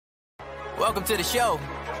Welcome to the show.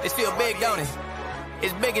 This feel big, don't it?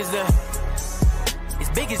 It's big as the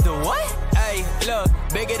what? Hey, look,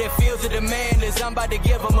 bigger than feels of the man is I'm about to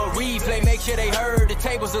give them a replay. Make sure they heard the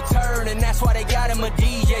tables will turn, and that's why they got him a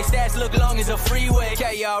DJ. Stats look long as a freeway.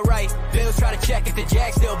 Okay, alright. Bills try to check if the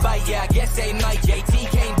Jacks still bite. Yeah, I guess they might. JT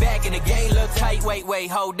came back and the game looked tight. Wait,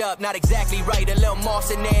 hold up. Not exactly right. A little Moss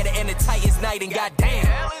in there to end the Titans night, and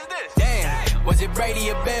goddamn. Damn, was it Brady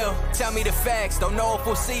or Bill? Tell me the facts. Don't know if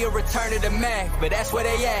we'll see a return of the Mac, but that's where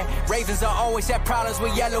they at. Ravens are always have problems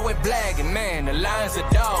with yellow and black, and man, the Lions are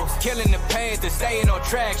dogs. Killing the Panthers, staying on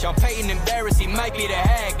track. Sean Payton embarrassed, he might be the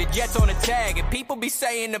hag. The Jets on the tag, and people be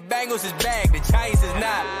saying the Bengals is back, the Giants is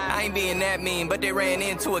not. I ain't being that mean, but they ran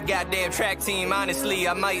into a goddamn track team. Honestly,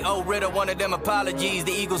 I might owe Ritter one of them apologies.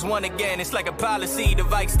 The Eagles won again, it's like a policy. The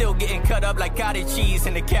Vikes still getting cut up like cottage cheese,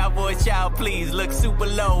 and the Cowboys, child, please look super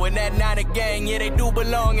low. And that Niner gang, yeah, they do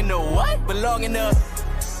belong in the what? Belong in the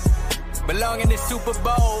Super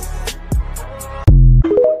Bowl.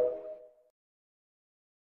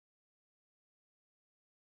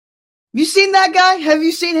 You seen that guy? Have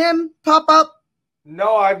you seen him pop up?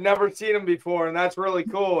 No, I've never seen him before, and that's really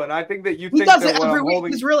cool. And I think that He does it every week.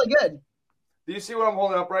 He's really good. Do you see what I'm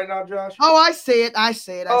holding up right now, Josh? Oh, I see it.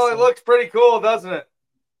 It looks pretty cool, doesn't it?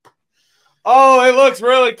 Oh, it looks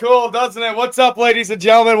really cool, doesn't it? What's up, ladies and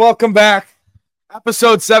gentlemen? Welcome back.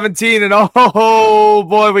 Episode 17, and oh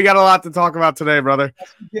boy, we got a lot to talk about today, brother.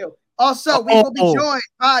 Yes, we do. Also, we will be joined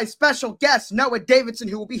by special guest Noah Davidson,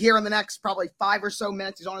 who will be here in the next probably 5 or so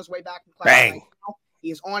minutes. He's on his way back from class right now. He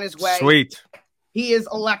is on his way. Sweet. He is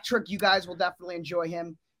electric. You guys will definitely enjoy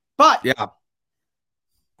him. But yeah,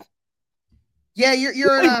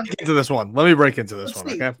 you're Let me break into this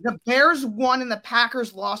one. Okay. The Bears won and the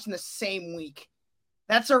Packers lost in the same week.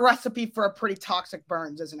 That's a recipe for a pretty toxic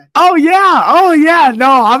Burns, isn't it? Oh yeah.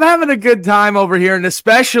 No, I'm having a good time over here, and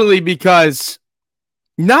especially because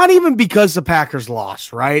not even because the Packers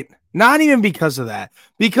lost, right? Not even because of that.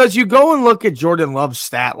 Because you go and look at Jordan Love's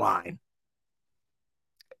stat line,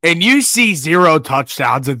 and you see 0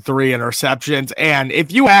 touchdowns and 3 interceptions. And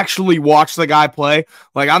if you actually watch the guy play,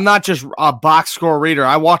 like I'm not just a box score reader,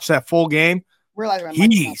 I watched that full game.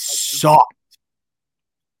 He sucked.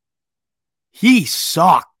 He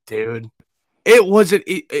sucked, dude. It was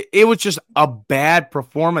just a bad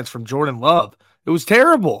performance from Jordan Love. It was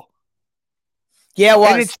terrible. Yeah, it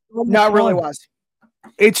was. It really was.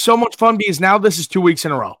 It's so much fun because now this is 2 weeks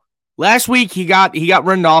in a row. Last week he got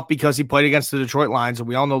written off because he played against the Detroit Lions, and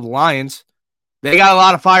we all know the Lions. They got a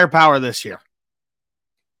lot of firepower this year.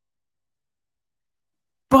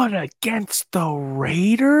 But against the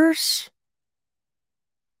Raiders?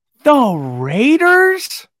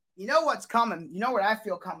 You know what's coming? You know what I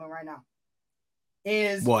feel coming right now?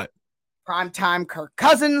 Is what? Primetime Kirk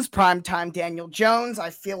Cousins, primetime Daniel Jones. I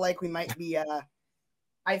feel like we might be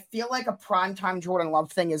I feel like a primetime Jordan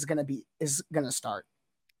Love thing is gonna start.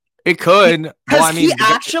 It could. Because he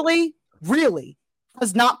actually really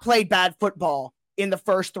has not played bad football in the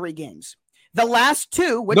first 3 games. The last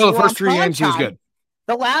 2, the first 3 games he was good.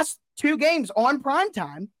 The last 2 games on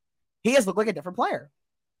primetime, he has looked like a different player.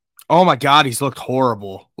 Oh my God, he's looked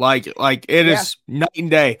horrible. Like it is night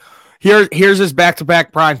and day. Here's his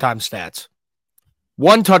back-to-back primetime stats.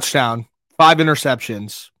 1 touchdown, 5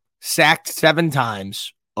 interceptions, sacked 7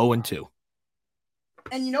 times, 0-2.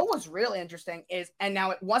 And you know what's really interesting is, and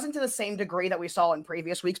now it wasn't to the same degree that we saw in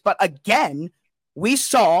previous weeks, but again, we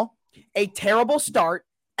saw a terrible start,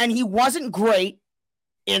 and he wasn't great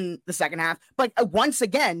in the second half, but once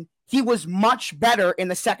again, he was much better in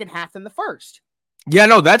the second half than the first. Yeah,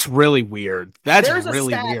 no, that's really weird. There's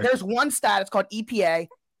weird. There's one stat. It's called EPA.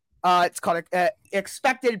 It's called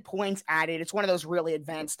expected points added. It's one of those really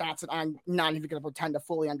advanced stats that I'm not even going to pretend to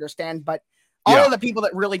fully understand. But all of the people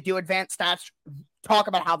that really do advanced stats talk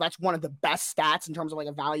about how that's one of the best stats in terms of like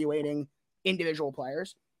evaluating individual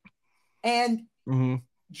players. And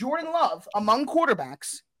Jordan Love, among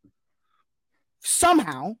quarterbacks,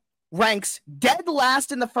 somehow ranks dead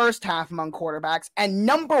last in the first half among quarterbacks and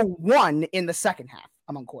number 1 in the second half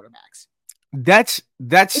among quarterbacks. That's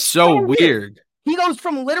so weird. He goes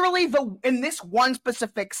from literally in this one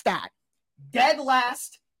specific stat, dead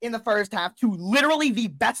last in the first half to literally the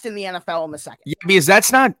best in the NFL in the second. Yeah, because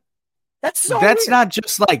that's not weird. Not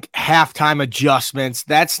just like halftime adjustments.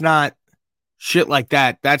 That's not shit like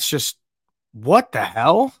that. That's just what the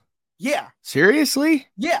hell? Yeah. Seriously?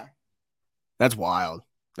 Yeah. That's wild.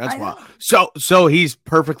 That's wild. So he's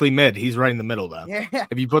perfectly mid. He's right in the middle though. Yeah.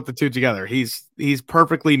 If you put the 2 together, he's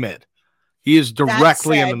perfectly mid. He is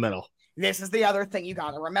directly in the middle. This is the other thing you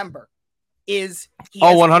got to remember. Is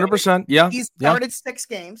 100%. Yeah. He's started 6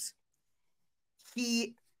 games.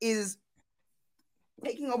 He is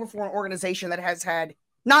taking over for an organization that has had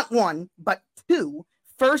not one, but two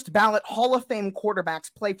first ballot Hall of Fame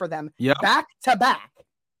quarterbacks play for them back to back.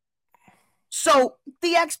 So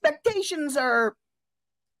the expectations are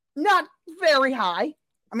not very high.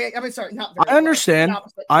 Sorry, not very I understand. Low.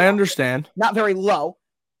 I understand. Not very low.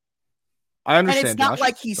 I understand. And it's not Josh.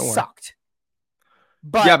 like he sucked.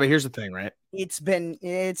 But yeah, but here's the thing, right? It's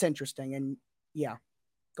interesting. And yeah,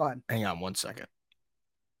 go ahead. Hang on 1 second.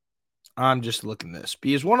 I'm just looking at this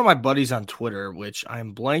because one of my buddies on Twitter, which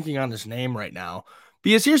I'm blanking on his name right now,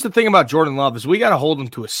 because here's the thing about Jordan Love is we got to hold him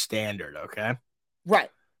to a standard, okay? Right.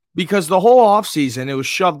 Because the whole offseason, it was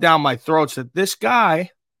shoved down my throats that this guy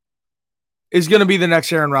is going to be the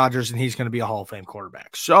next Aaron Rodgers and he's going to be a Hall of Fame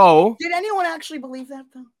quarterback. So did anyone actually believe that,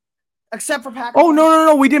 though? Except for Packers? Oh,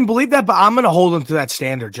 no. We didn't believe that, but I'm going to hold him to that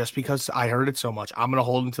standard just because I heard it so much. I'm going to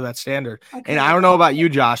hold him to that standard. Okay. And I don't know about you,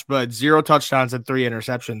 Josh, but 0 touchdowns and 3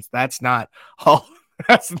 interceptions, that's not a Hall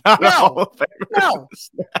of Fame. No.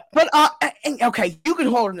 But, okay, you can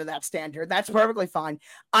hold him to that standard. That's perfectly fine.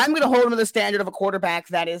 I'm going to hold him to the standard of a quarterback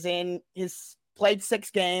that is played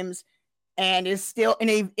 6 games and is still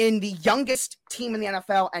in the youngest team in the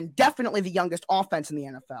NFL and definitely the youngest offense in the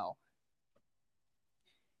NFL.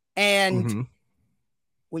 And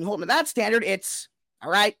when you hold him to that standard, it's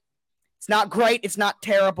all right. It's not great. It's not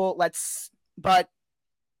terrible. But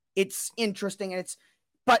it's interesting.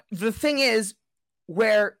 But the thing is,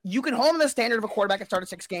 where you can hold him to the standard of a quarterback that started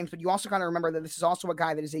 6 games, but you also got to remember that this is also a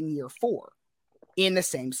guy that is in year 4 in the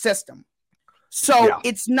same system. So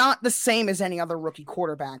it's not the same as any other rookie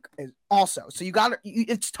quarterback also. So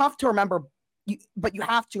it's tough to remember, but you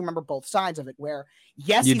have to remember both sides of it where,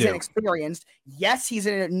 yes, he's inexperienced. Yes, he's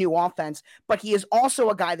in a new offense, but he is also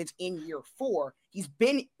a guy that's in year 4. He's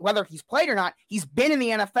been, whether he's played or not, he's been in the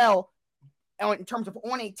NFL in terms of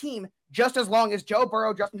on a team just as long as Joe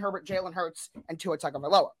Burrow, Justin Herbert, Jalen Hurts, and Tua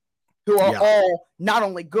Tagovailoa, who are all not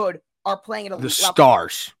only good, are playing at a the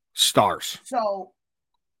stars. Stars. So,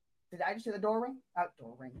 did I just hear the door ring?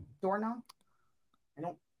 Door knock? I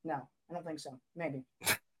don't think so. Maybe.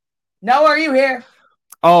 No, are you here?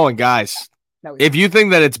 Oh, and guys, if you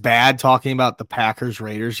think that it's bad talking about the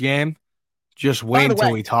Packers-Raiders game, just wait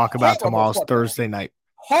until we talk about tomorrow's Thursday night.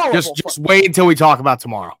 Just wait until we talk about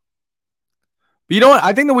tomorrow. But you know what?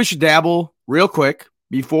 I think that we should dabble real quick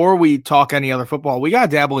before we talk any other football. We got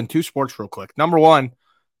to dabble in 2 sports real quick. Number 1,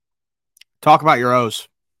 talk about your O's.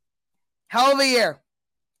 Hell of a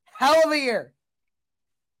year.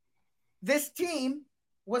 This team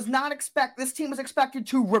was expected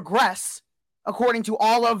to regress, according to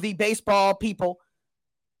all of the baseball people,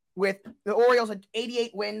 with the Orioles at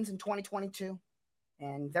 88 wins in 2022.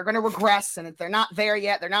 And they're going to regress, and if they're not there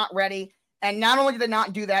yet, they're not ready. And not only did they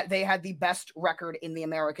not do that, they had the best record in the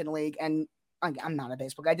American League. And I'm not a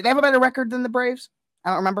baseball guy. Did they have a better record than the Braves? I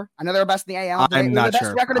don't remember. I know they were best in the AL. I'm not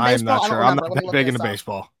sure. I'm not that big into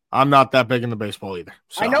baseball. I'm not that big into baseball either.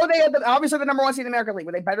 So. I know they had obviously the number 1 seed in the American League.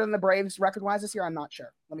 Were they better than the Braves record-wise this year? I'm not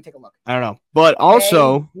sure. Let me take a look. I don't know. But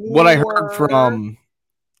also, what I heard from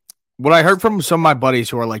some of my buddies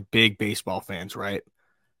who are like big baseball fans, right,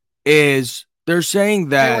 is they're saying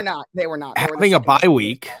that they were not having a bye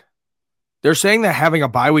week. They're saying that having a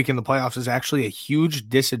bye week in the playoffs is actually a huge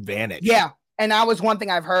disadvantage. Yeah, and that was one thing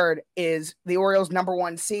I've heard is the Orioles number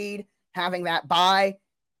 1 seed having that bye,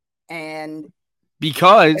 and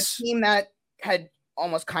because a team that had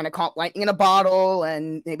almost kind of caught lightning in a bottle,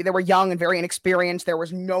 and maybe they were young and very inexperienced. There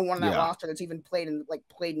was no one on that roster that's even played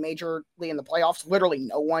majorly in the playoffs. Literally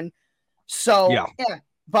no one. So yeah.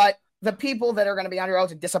 But the people that are going to be on your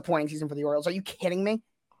Orioles, a disappointing season for the Orioles. Are you kidding me?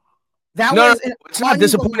 It's not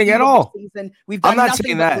disappointing at all. Season. We've done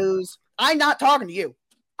nothing but lose. I'm not talking to you.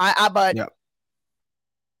 It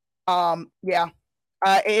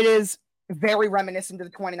is very reminiscent to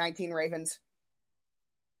the 2019 Ravens.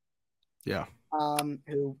 Yeah. And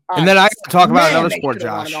then I talk about another sport,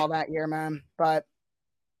 Josh. All that year, man. But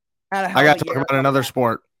I got to talk about another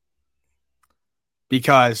sport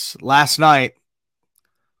because last night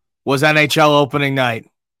was NHL opening night.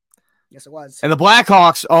 Yes, it was. And the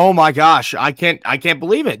Blackhawks, oh my gosh, I can't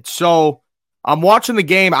believe it. So I'm watching the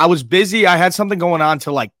game. I was busy. I had something going on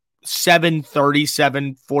till like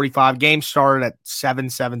 7:30, 7:45. Game started at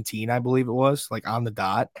 7:17, I believe it was, like on the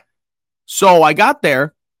dot. So I got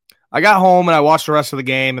there. I got home and I watched the rest of the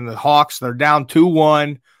game. And the Hawks, they're down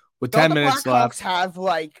 2-1 with 10 minutes left. The Blackhawks have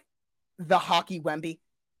like the hockey Wemby.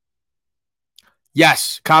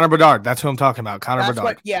 Yes, Connor Bedard. That's who I'm talking about. Connor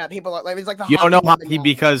Bedard. People are like, it's like the you don't know hockey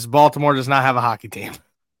because Baltimore does not have a hockey team.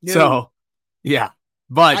 No. So, yeah.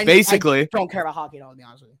 But basically, I don't care about hockey at all, to be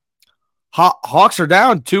honest with you. Hawks are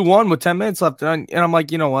down 2-1 with 10 minutes left. And I'm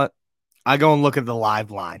like, you know what? I go and look at the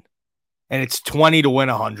live line, and it's 20 to win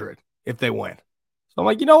 100 if they win. So I'm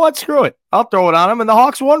like, you know what? Screw it. I'll throw it on them. And the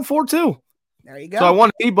Hawks won 4-2. There you go. So I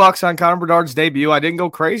won $80 on Connor Bedard's debut. I didn't go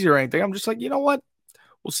crazy or anything. I'm just like, you know what?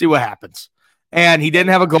 We'll see what happens. And he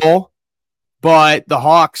didn't have a goal, but the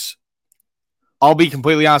Hawks, I'll be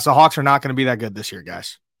completely honest, the Hawks are not going to be that good this year,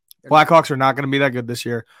 guys. Blackhawks are not going to be that good this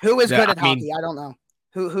year. Who is good at hockey? I don't know.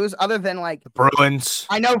 Who's other than like the Bruins?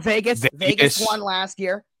 I know Vegas. Vegas won last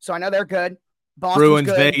year, so I know they're good. Boston's Bruins,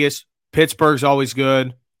 good. Vegas, Pittsburgh's always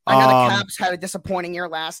good. I know the Caps had a disappointing year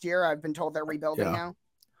last year. I've been told they're rebuilding now.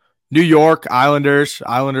 New York Islanders.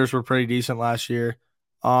 Islanders were pretty decent last year.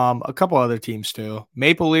 A couple other teams too.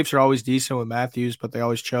 Maple Leafs are always decent with Matthews, but they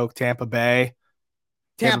always choke. Tampa Bay,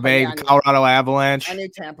 Colorado Avalanche. I knew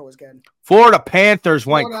Tampa was good. Florida Panthers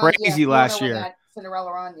went crazy last year.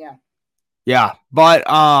 Cinderella run, yeah. Yeah, but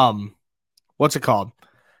what's it called?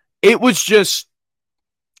 It was just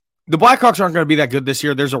the Blackhawks aren't going to be that good this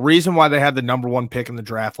year. There's a reason why they had the number 1 pick in the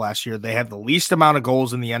draft last year. They had the least amount of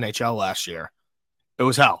goals in the NHL last year. It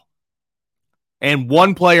was hell. And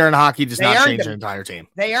one player in hockey does not change an entire team.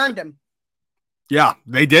 They earned him. Yeah,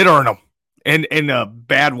 they did earn him. In a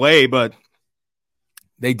bad way, but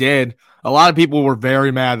they did. A lot of people were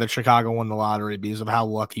very mad that Chicago won the lottery because of how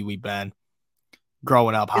lucky we've been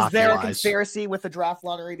growing up hockey-wise. Is there a conspiracy with the draft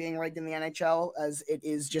lottery being rigged in the NHL as it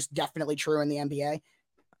is just definitely true in the NBA?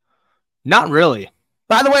 Not really.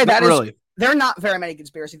 By the way, there are not very many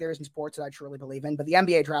conspiracy theories in sports that I truly believe in, but the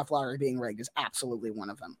NBA draft lottery being rigged is absolutely one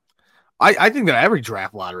of them. I think that every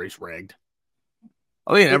draft lottery is rigged.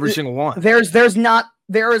 I think every single one. There is not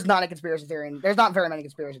a conspiracy theory. There's not very many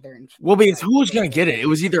conspiracy theories. Well, because who was going to get it? It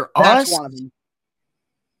was either That's us. One of them.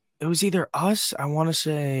 It was either us. I want to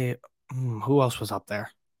say, who else was up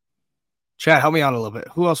there? Chad, help me out a little bit.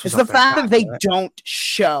 Who else was up there? It's the fact that they right? don't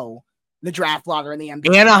show the draft lottery in the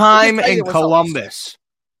NBA. Anaheim and Columbus.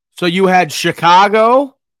 So you had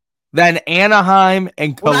Chicago, then Anaheim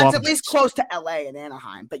and Columbus. Well, that's at least close to LA and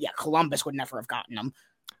Anaheim. But yeah, Columbus would never have gotten them.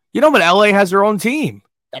 You know, but LA has their own team.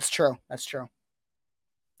 That's true. That's true.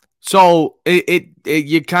 So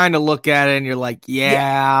you kind of look at it and you're like,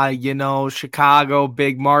 yeah, you know, Chicago,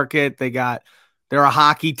 big market. They're a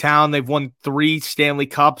hockey town. They've won 3 Stanley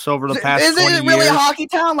Cups over the past 20 years. Is it really a hockey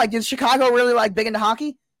town? Like, is Chicago really like big into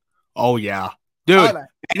hockey? Oh yeah, dude.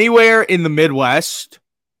 Anywhere in the Midwest,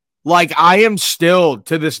 like I am still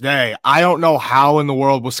to this day. I don't know how in the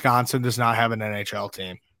world Wisconsin does not have an NHL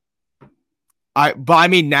team. But I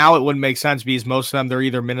mean, now it wouldn't make sense because most of them, they're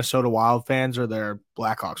either Minnesota Wild fans or they're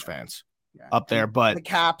Blackhawks fans up there. But the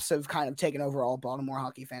Caps have kind of taken over all Baltimore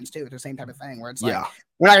hockey fans too. It's the same type of thing where it's like,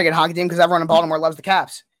 we're not going to get a hockey team because everyone in Baltimore loves the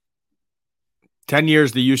Caps. 10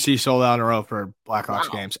 years, the UC sold out in a row for Blackhawks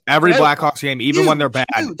games. Every Blackhawks game, even when they're bad,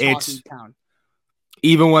 it's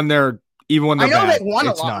even when they're bad. I know they've won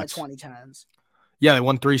a lot in the 2010s. Yeah, they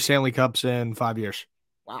won 3 Stanley Cups in 5 years.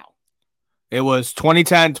 Wow. It was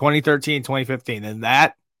 2010, 2013, 2015. And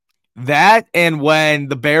that and when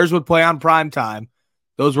the Bears would play on primetime,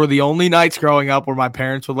 those were the only nights growing up where my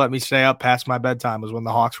parents would let me stay up past my bedtime was when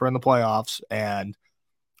the Hawks were in the playoffs. And,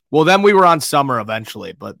 well, then we were on summer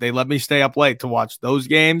eventually, but they let me stay up late to watch those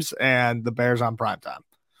games and the Bears on primetime.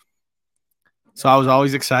 So I was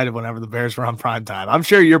always excited whenever the Bears were on primetime. I'm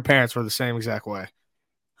sure your parents were the same exact way.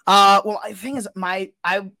 Well, the thing is, my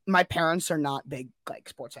parents are not big like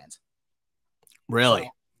sports fans. Really?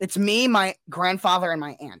 So it's me, my grandfather, and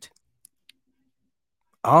my aunt.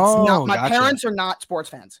 Oh, my parents are not sports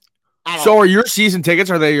fans. So are your season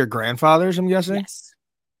tickets, are they your grandfather's, I'm guessing? Yes.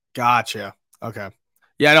 Gotcha. Okay.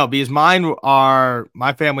 Yeah, no, because mine are,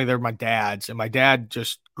 my family, they're my dad's, and my dad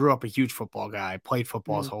just grew up a huge football guy, played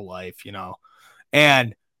football his whole life, you know.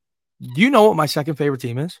 And do you know what my second favorite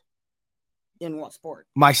team is? In what sport?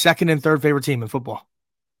 My second and third favorite team in football.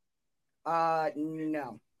 No,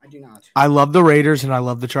 I do not. I love the Raiders and I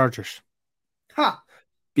love the Chargers. Huh.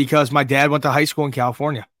 Because my dad went to high school in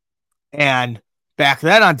California. And back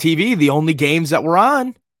then on TV, the only games that were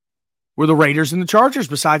on were the Raiders and the Chargers,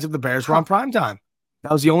 besides if the Bears were on primetime.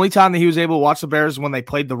 That was the only time that he was able to watch the Bears when they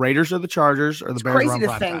played the Raiders or the Chargers or the Bears were on primetime. It's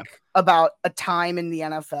crazy to think about a time in the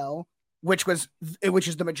NFL, which is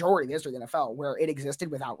the majority of the history of the NFL, where it existed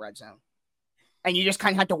without red zone. And you just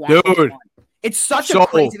kind of had to watch it. It's such a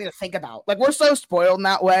crazy thing to think about. Like, we're so spoiled in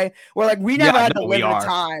that way. Where, like, we never had to live in a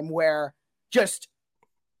time where just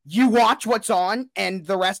you watch what's on and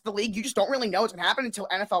the rest of the league, you just don't really know what's going to happen until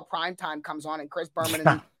NFL primetime comes on and Chris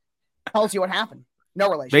Berman tells you what happened. No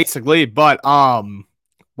relation. Basically, but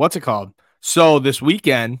what's it called? So this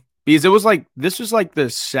weekend, because this was like the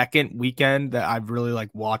second weekend that I've really like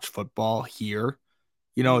watched football here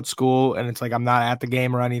at school, and it's like I'm not at the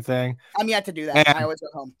game or anything. I'm yet to do that. I always go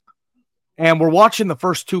home. And we're watching the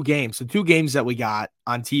first two games. The two games that we got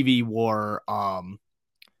on TV were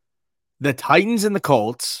the Titans and the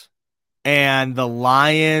Colts and the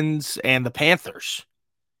Lions and the Panthers.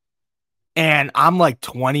 And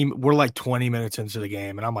we're like 20 minutes into the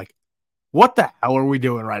game, and I'm like, what the hell are we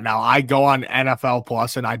doing right now? I go on NFL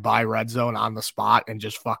Plus and I buy Red Zone on the spot and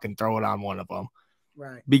just fucking throw it on one of them.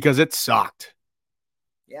 Right. Because it sucked.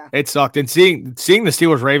 Yeah. It sucked. And seeing the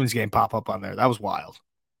Steelers-Ravens game pop up on there, that was wild.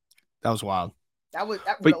 That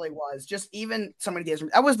really was. Just even so many days.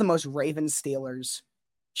 That was the most Ravens Steelers.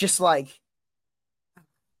 Just like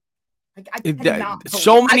I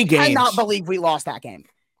cannot believe we lost that game.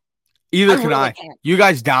 Either can I. You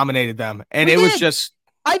guys dominated them. And it was just.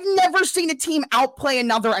 I've never seen a team outplay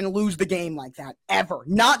another and lose the game like that, ever.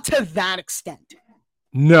 Not to that extent.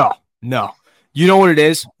 No. You know what it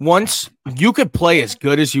is? Once you could play as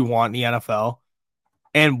good as you want in the NFL,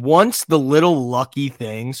 and once the little lucky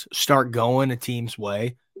things start going a team's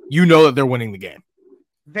way, you know that they're winning the game.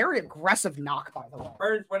 Very aggressive knock, by the way.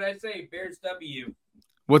 Birds, what did I say? Bears W.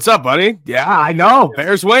 What's up, buddy? Yeah, I know.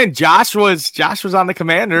 Bears win. Josh was on the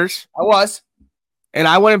Commanders. I was. And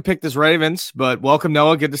I went and picked his Ravens, but welcome,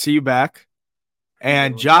 Noah. Good to see you back.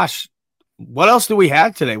 And Josh, what else do we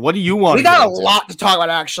have today? What do you want? We got a lot to talk about,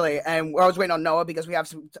 actually. And I was waiting on Noah because we have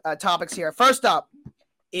some topics here. First up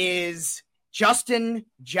is Justin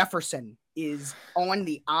Jefferson is on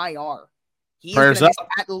the IR. He's going to miss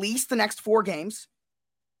at least the next 4 games.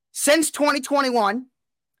 Since 2021,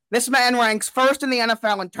 this man ranks first in the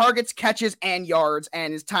NFL in targets, catches, and yards,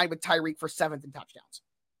 and is tied with Tyreek for 7th in touchdowns.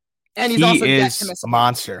 And he's also yet to miss a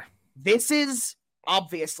monster. This is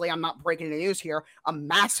obviously, I'm not breaking the news here, a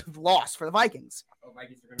massive loss for the Vikings.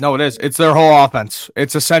 No, it is. It's their whole offense.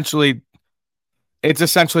 It's essentially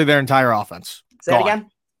their entire offense. Say it again.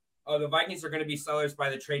 Oh, the Vikings are going to be sellers by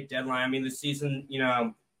the trade deadline. I mean, the season,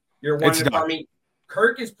 you're one. I mean,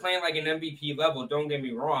 Kirk is playing like an MVP level. Don't get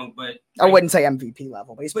me wrong, but I wouldn't say MVP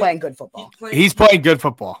level, but he's playing good football. He's playing good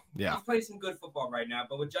football. Yeah, he's playing some good football right now.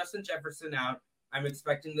 But with Justin Jefferson out, I'm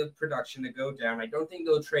expecting the production to go down. I don't think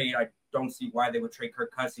they'll trade. I don't see why they would trade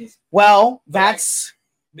Kirk Cousins. Well, maybe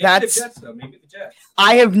the Jets, though. Maybe the Jets.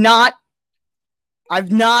 I've not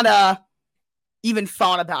even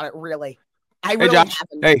thought about it really. I really Josh.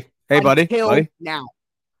 haven't. Hey, buddy. Now.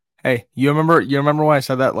 Hey, you remember when I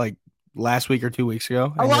said that like last week or 2 weeks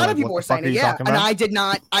ago? A lot of people were saying it, yeah. And I did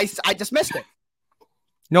not. I dismissed it.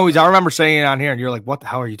 No, I remember saying it on here, and you're like, "What the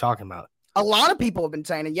hell are you talking about?" A lot of people have been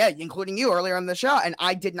saying it, yeah, including you earlier in the show, and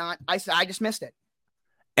I did not. I just missed it.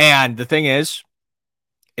 And the thing is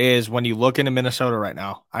when you look into Minnesota right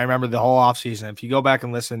now, I remember the whole offseason. If you go back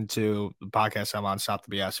and listen to the podcast I'm on, Stop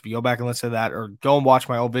the BS, if you go back and listen to that or go and watch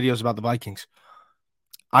my old videos about the Vikings,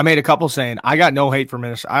 I made a couple saying I got no hate for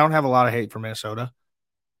Minnesota. I don't have a lot of hate for Minnesota,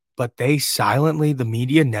 but they silently, the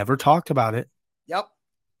media never talked about it. Yep.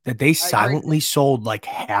 That they silently sold like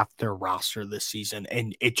half their roster this season,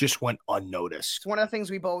 and it just went unnoticed. It's one of the things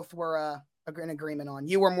we both were in agreement on.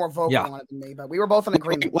 You were more vocal on it than me, but we were both in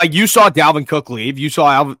agreement. Like you saw Dalvin Cook leave, you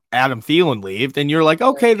saw Adam Thielen leave, and you're like,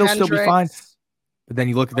 okay, they'll still be fine. But then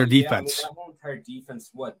you look at their defense. That whole entire defense,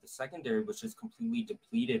 the secondary was just completely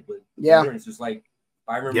depleted with veterans. Just like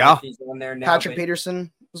Byron Murphy's on there now. Patrick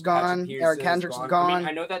Peterson was gone. Eric Kendricks was gone. I mean,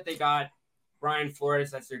 I know that they got Brian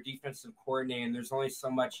Flores as their defensive coordinator, and there's only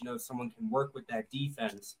so much, someone can work with that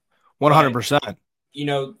defense. 100%.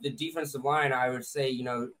 The defensive line, I would say,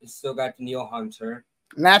 it's still got Daniil Hunter.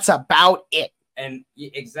 And that's about it. And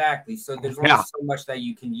exactly. So there's only so much that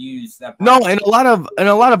you can use. And a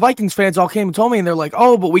lot of Vikings fans all came and told me, and they're like,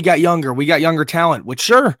 oh, but we got younger talent, which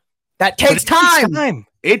sure. That takes time.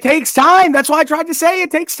 It takes time. That's why I tried to say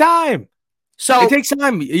it takes time. So it takes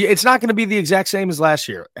time. It's not going to be the exact same as last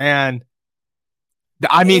year. And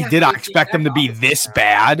I mean, did I expect them to be this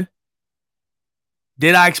bad?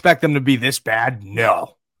 Did I expect them to be this bad?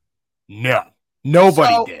 No.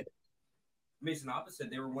 Nobody did. Mason opposite.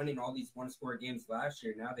 They were winning all these one-score games last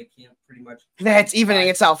year. Now they can't pretty much. That's evening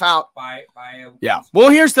itself out. Yeah. Well,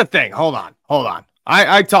 here's the thing. Hold on.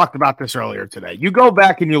 I talked about this earlier today. You go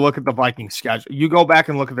back and you look at the Vikings schedule. You go back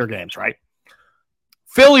and look at their games, right?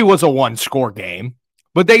 Philly was a one-score game,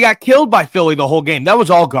 but they got killed by Philly the whole game. That was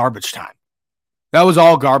all garbage time.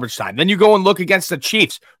 Then you go and look against the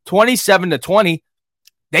Chiefs, 27-20.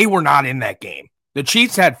 They were not in that game. The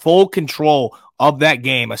Chiefs had full control of that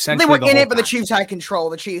game. Essentially, they were in it, but the Chiefs had control.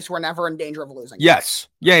 The Chiefs were never in danger of losing. Yes.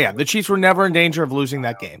 Yeah. The Chiefs were never in danger of losing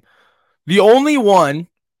that game. The only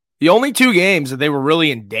 2 games that they were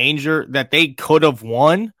really in danger that they could have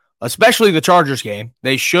won especially the Chargers game.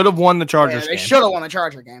 They should have won the Chargers game. They should have won the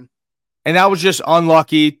Charger game. And that was just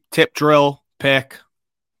unlucky, tip drill, pick.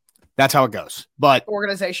 That's how it goes. But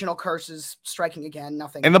organizational curses striking again,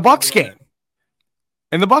 nothing. In the Bucks game.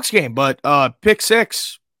 But pick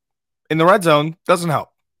 6 in the red zone doesn't help.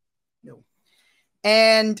 No.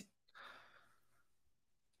 And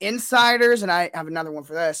insiders, and I have another one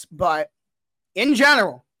for this, but in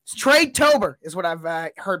general, it's Trade-tober is what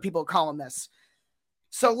I've heard people calling this.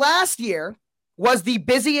 So last year was the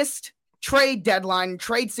busiest trade deadline,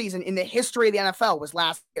 trade season in the history of the NFL was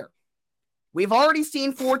last year. We've already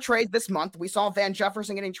seen 4 trades this month. We saw Van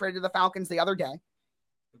Jefferson getting traded to the Falcons the other day.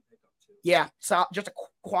 Yeah, so just a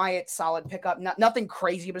quiet, solid pickup. Nothing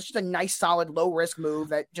crazy, but it's just a nice, solid, low-risk move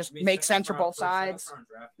that just makes sense for both sides.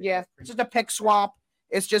 Yeah, it's just a pick swap.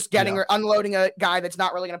 It's just getting or unloading a guy that's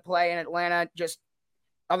not really going to play in Atlanta. Just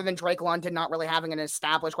other than Drake London, not really having an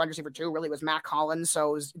established wide receiver 2, really was Matt Collins.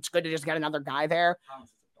 So it's good to just get another guy there.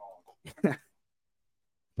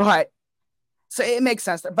 But so it makes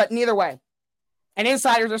sense. But neither way. And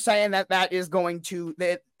insiders are saying that is going to,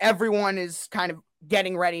 that everyone is kind of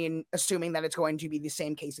getting ready and assuming that it's going to be the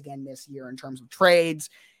same case again this year in terms of trades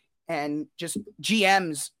and just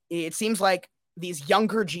GMs. It seems like these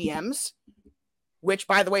younger GMs, which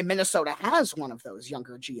by the way, Minnesota has one of those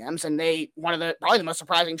younger GMs, and probably the most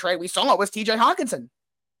surprising trade we saw was TJ Hawkinson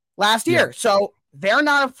last year. Yeah. So they're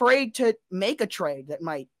not afraid to make a trade that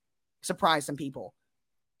might surprise some people.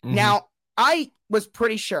 Mm-hmm. Now, I was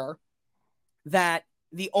pretty sure that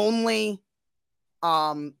the only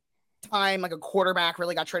time like a quarterback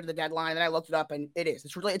really got traded at the deadline, and I looked it up, and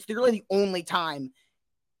it's really the only time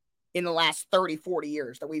in the last 30, 40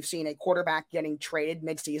 years that we've seen a quarterback getting traded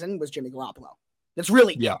midseason was Jimmy Garoppolo. That's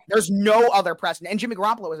really, there's no other precedent. And Jimmy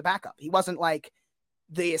Garoppolo was a backup. He wasn't like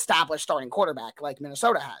the established starting quarterback like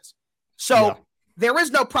Minnesota has. So there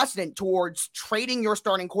is no precedent towards trading your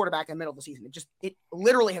starting quarterback in the middle of the season. It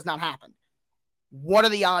literally has not happened. What are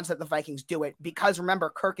the odds that the Vikings do it? Because remember,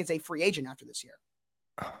 Kirk is a free agent after this year.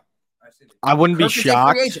 I wouldn't be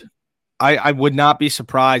shocked. I would not be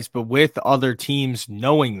surprised, but with other teams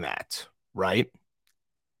knowing that, right?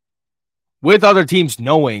 With other teams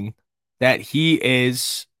knowing that he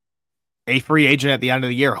is a free agent at the end of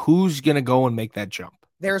the year, who's going to go and make that jump?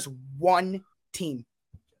 There's one team.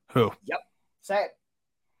 Who? Yep. Say it.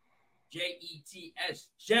 Jets.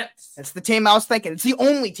 Jets. That's the team I was thinking. It's the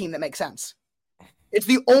only team that makes sense. It's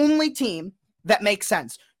the only team that makes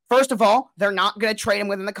sense. First of all, they're not going to trade him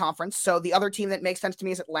within the conference. So the other team that makes sense to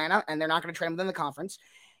me is Atlanta, and they're not going to trade him within the conference.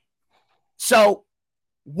 So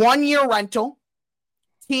 1 year rental,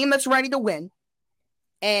 team that's ready to win,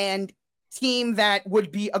 and team that would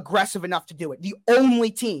be aggressive enough to do it. The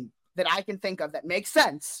only team that I can think of that makes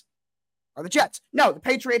sense are the Jets. No, the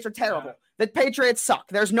Patriots are terrible. The Patriots suck.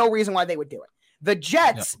 There's no reason why they would do it. The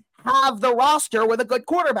Jets have the roster with a good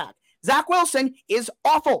quarterback. Zach Wilson is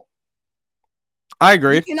awful. I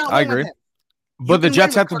agree. But the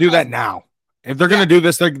Jets have to do that now. If they're going to do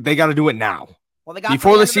this, they got to do it now. Well, they got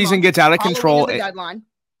before the season gets out of control. Deadline.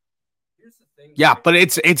 Yeah, but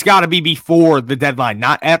it's got to be before the deadline,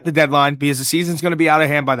 not at the deadline, because the season's going to be out of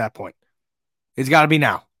hand by that point. It's got to be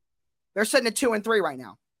now. They're sitting at 2-3 right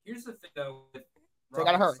now. Here's the thing, though. With they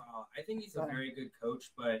got to hurry. I think he's a very good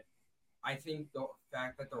coach, but I think the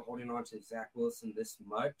fact that they're holding on to Zach Wilson this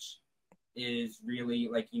much is really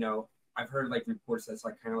I've heard reports that's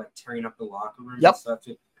kind of tearing up the locker room and stuff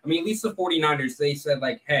too. I mean, at least the 49ers, they said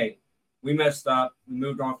hey, we messed up. We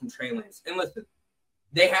moved on from Trey Lance. And listen,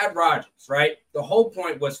 they had Rodgers, right? The whole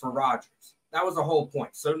point was for Rodgers. That was the whole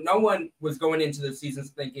point. So no one was going into the season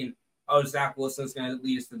thinking, oh, Zach Wilson is going to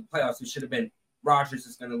lead us to the playoffs. It should have been Rodgers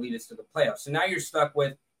is going to lead us to the playoffs. So now you're stuck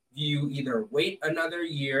with, do you either wait another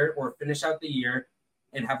year or finish out the year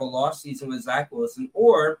and have a lost season with Zach Wilson,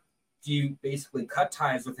 or do you basically cut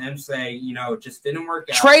ties with him, say, it just didn't work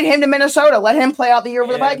out. Trade him to Minnesota. Let him play out the year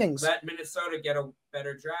for the Vikings. Let Minnesota get a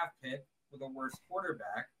better draft pick with a worse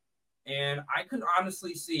quarterback. And I could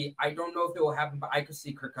honestly see, I don't know if it will happen, but I could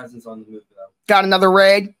see Kirk Cousins on the move, though. Got another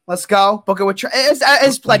raid. Let's go. Book it with Trent.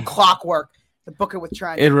 It's like clockwork. The book it with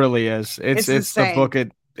Trent. It really is. It's the book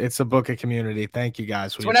it. It's a book it community. Thank you,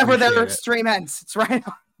 guys. Whenever their stream ends, it's right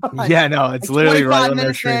on. Yeah, no, it's literally right on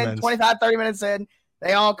their stream ends. 25, 30 minutes in.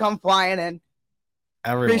 They all come flying in.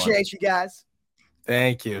 Everyone. Appreciate you guys.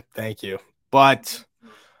 Thank you. But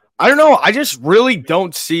I don't know. I just really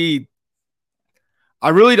don't see. I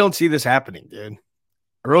really don't see this happening, dude.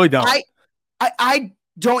 I really don't. I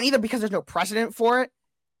don't either, because there's no precedent for it.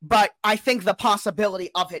 But I think the possibility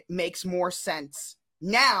of it makes more sense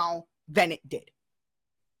now than it did.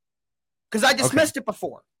 Because I dismissed it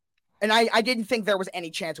before. And I didn't think there was any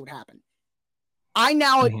chance it would happen. I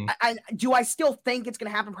still think it's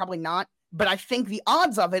going to happen? Probably not. But I think the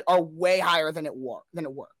odds of it are way higher than it was.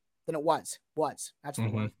 That's the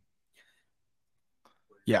word.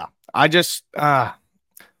 Yeah. I just,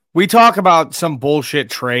 we talk about some bullshit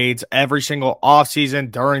trades every single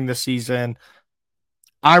offseason during the season.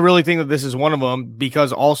 I really think that this is one of them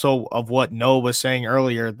because also of what Noah was saying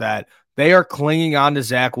earlier, that they are clinging on to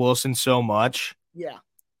Zach Wilson so much. Yeah.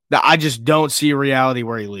 That I just don't see a reality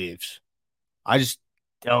where he leaves. I just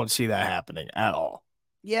don't see that happening at all.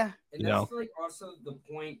 Yeah. And that's like also the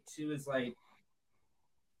point too, is like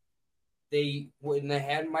when they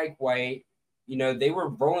had Mike White, they were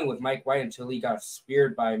rolling with Mike White until he got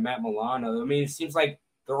speared by Matt Milano. I mean, it seems like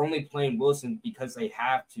they're only playing Wilson because they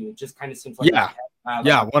have to. It just kind of seems like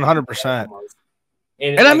 100%.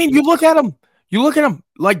 And I mean, you look at him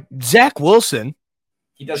like Zach Wilson.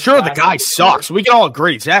 Sure, the guy sucks. We can all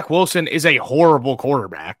agree Zach Wilson is a horrible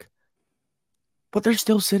quarterback. But they're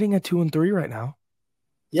still sitting at 2-3 right now.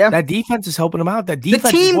 Yeah. That defense is helping them out. That defense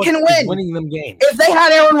the team can win. Winning them games. If they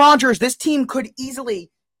had Aaron Rodgers, this team could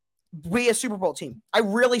easily be a Super Bowl team. I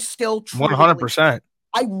really still 100%.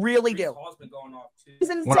 I really do. He's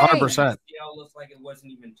insane. 100%. Looks like it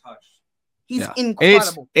wasn't even touched. He's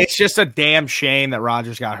incredible. It's just a damn shame that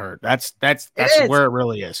Rodgers got hurt. That's where it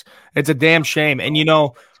really is. It's a damn shame. And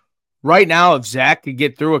right now, if Zach could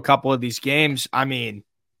get through a couple of these games, I mean,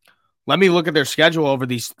 let's look at their schedule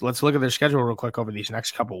real quick over these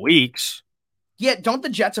next couple of weeks. Yeah, don't the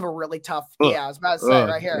Jets have a really tough? I was about to say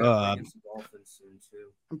right here. I'm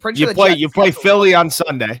pretty sure you play Philly on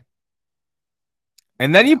Sunday,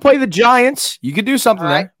 and then you play the Giants. You could do something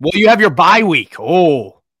there. Well, you have your bye week.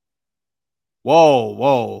 Oh,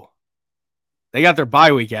 whoa! They got their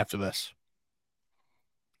bye week after this.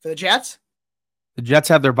 For the Jets? The Jets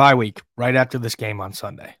have their bye week right after this game on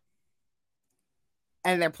Sunday.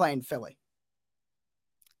 And they're playing Philly.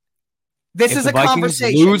 This is a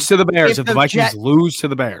conversation. If the Vikings lose to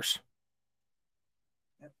the Bears,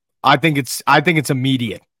 I think it's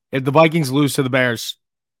immediate. If the Vikings lose to the Bears,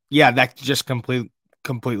 that just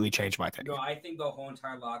completely changed my opinion. No, I think the whole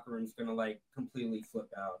entire locker room is gonna completely flip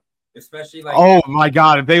out. Especially oh my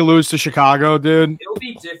god, if they lose to Chicago, dude, it'll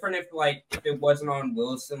be different if it wasn't on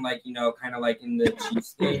Wilson, kind of in the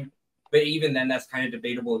Chiefs game. But even then, that's kind of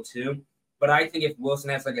debatable too. But I think if Wilson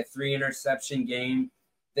has a 3-interception game,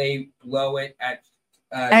 they blow it at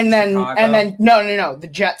Chicago. No. The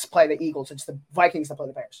Jets play the Eagles. It's the Vikings that play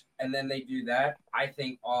the Bears. And then they do that. I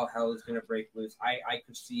think all hell is gonna break loose. I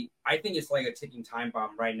could see. I think it's like a ticking time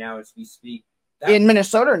bomb right now as we speak. In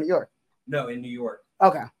Minnesota or New York? No, in New York.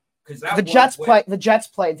 Okay. Because the Jets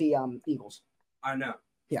play the Eagles. I know.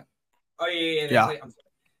 Yeah. Oh yeah.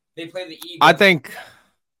 They play the Eagles. I think.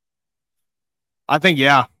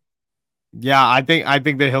 Yeah. Yeah, I think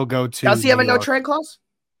that he'll go to. Does he have a no trade clause?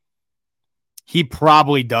 He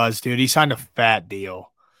probably does, dude. He signed a fat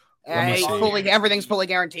deal. Everything's fully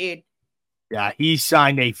guaranteed. Yeah, he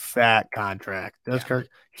signed a fat contract. Kirk.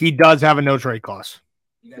 He does have a no trade clause.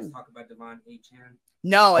 You guys talk about Devon Achane?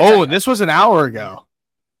 No. This was an hour ago.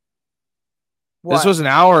 What? This was an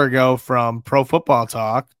hour ago from Pro Football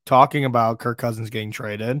Talk talking about Kirk Cousins getting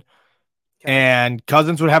traded. Okay. And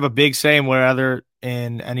Cousins would have a big say in whether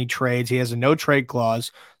in any trades. He has a no trade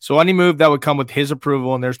clause. So any move that would come with his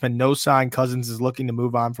approval, and there's been no sign Cousins is looking to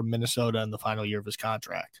move on from Minnesota in the final year of his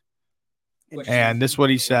contract. And this is what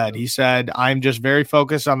he said. He said, I'm just very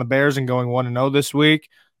focused on the Bears and going 1-0 this week,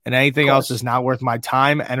 and anything else is not worth my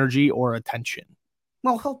time, energy, or attention.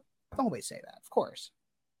 Well, he'll always say that, of course.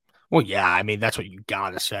 Well, yeah, I mean, that's what you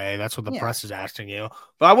got to say. That's what the press is asking you.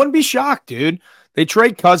 But I wouldn't be shocked, dude. They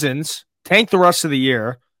trade Cousins, tank the rest of the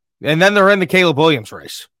year, and then they're in the Caleb Williams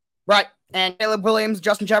race. Right. And Caleb Williams,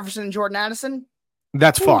 Justin Jefferson, and Jordan Addison.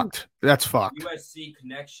 That's fucked. That's fucked. USC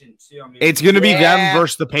connection, too. I mean, it's going to be them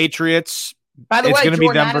versus the Patriots. By the way, Jordan be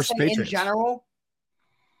them versus the Patriots. In general,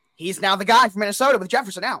 he's now the guy from Minnesota with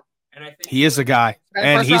Jefferson out. And I think he is the guy.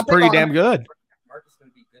 And he's pretty damn good. Marcus is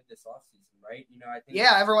going to be good this offseason, right? I think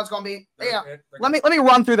everyone's going to be. Yeah. Let me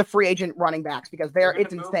run through the free agent running backs because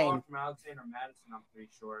it's insane. From Alexander Madison, I'm pretty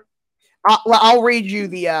sure. I'll read you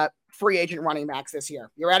the free agent running backs this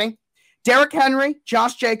year. You ready? Derrick Henry,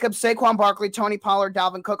 Josh Jacobs, Saquon Barkley, Tony Pollard,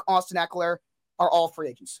 Dalvin Cook, Austin Eckler are all free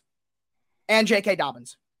agents. And J.K.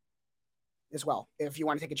 Dobbins as well, if you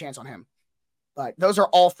want to take a chance on him. But those are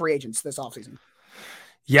all free agents this offseason.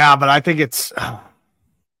 Yeah, but I think it's I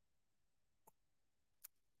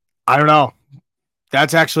don't know.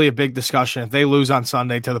 That's actually a big discussion. If they lose on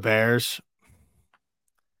Sunday to the Bears,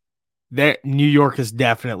 New York is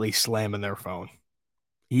definitely slamming their phone.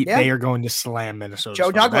 They are going to slam Minnesota.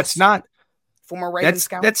 Joe Douglas. That's not former Ravens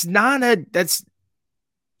scout. That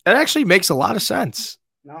actually makes a lot of sense.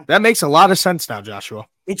 No. That makes a lot of sense now, Joshua.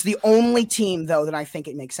 It's the only team, though, that I think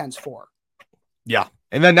it makes sense for. Yeah.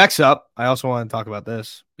 And then next up, I also want to talk about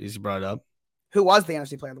this because you brought it up. Who was the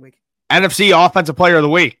NFC Player of the Week? NFC Offensive Player of the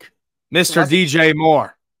Week, Mr. DJ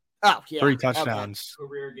Moore. Oh, yeah. 3 touchdowns. Okay.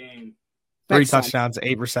 Career game. 3 touchdowns,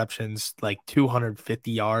 8 receptions, like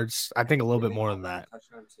 250 yards. I think a little bit more than that.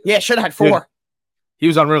 Yeah, should have had 4. He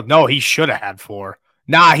was unreal. No, he should have had 4.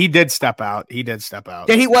 Nah, he did step out. Did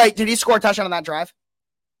he score a touchdown on that drive?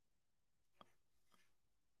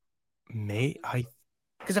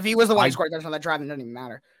 Because if he was the one who scored a touchdown on that drive, it doesn't even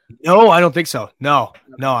matter. No, I don't think so. No,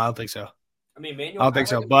 I don't think so. I mean, I don't think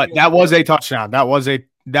so. But that was a touchdown. That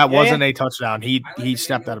wasn't a touchdown. He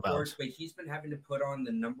stepped out of bounds. But he's been having to put on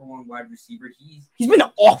the number 1 wide receiver. He's been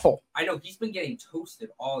awful. I know he's been getting toasted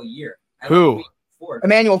all year. Who?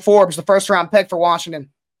 Emmanuel Forbes, the first-round pick for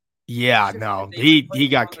Washington. Yeah, no, he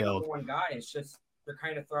got killed. One guy, it's just they're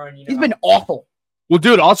kind of throwing. He's been awful. Well,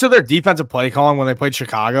 dude, also their defensive play calling when they played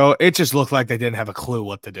Chicago, it just looked like they didn't have a clue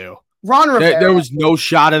what to do. Ron Rivera. There was no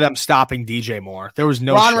shot of them stopping DJ Moore. There was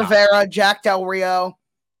no Ron shot. Rivera, Jack Del Rio.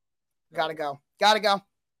 Gotta go.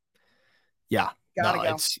 Yeah. Gotta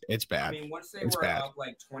go. It's bad. I mean, once they were up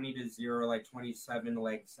like 20-0, like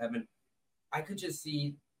 27-7, I could just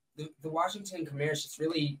see the Washington Commanders just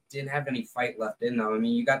really didn't have any fight left in them. I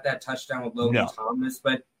mean, you got that touchdown with Logan Thomas,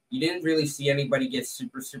 but you didn't really see anybody get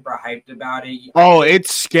super hyped about it. Oh, it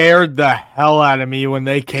scared the hell out of me when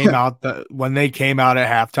they came out at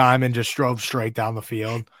halftime and just drove straight down the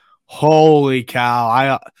field. Holy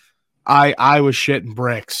cow. I was shitting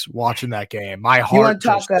bricks watching that game. My heart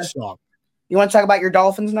just sunk. You want to talk about your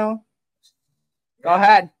Dolphins now? Go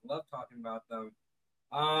ahead. Love talking about them.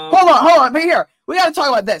 Hold on. But here, we got to talk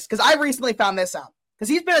about this because I recently found this out because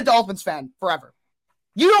he's been a Dolphins fan forever.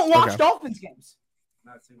 You don't watch Dolphins games.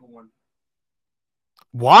 Not a single one.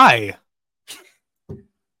 Why?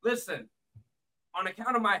 Listen, on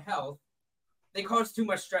account of my health, they cause too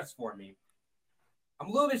much stress for me. I'm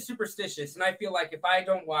a little bit superstitious, and I feel like if I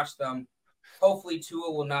don't watch them, hopefully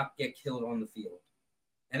Tua will not get killed on the field.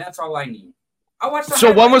 And that's all I need.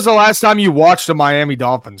 So when was the last time you watched a Miami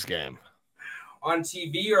Dolphins game? On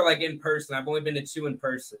TV or like in person? I've only been to 2 in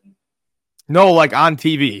person. No, like on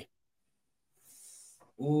TV.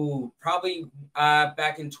 Ooh, probably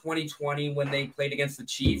back in 2020 when they played against the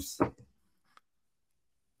Chiefs.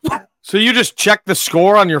 So you just check the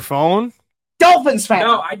score on your phone? Dolphins fan.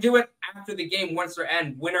 No, I do it after the game once they're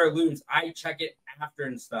end, win or lose. I check it after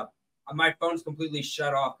and stuff. My phone's completely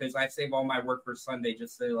shut off because I save all my work for Sunday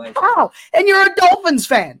just to like. Oh, and you're a Dolphins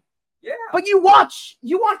fan. Yeah. But you watch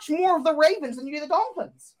more of the Ravens than you do the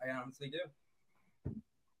Dolphins. I honestly do.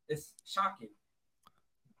 It's shocking.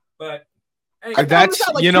 But anyway, that's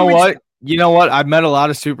you know what? I've met a lot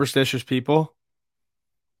of superstitious people.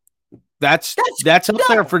 That's up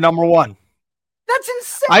there for number 1. That's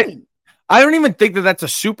insane. I don't even think that's a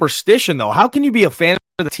superstition though. How can you be a fan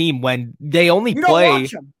of the team when they only play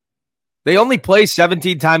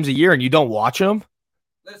 17 times a year and you don't watch them?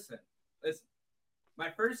 Listen. My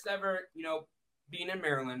first ever, being in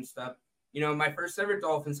Maryland and stuff, my first ever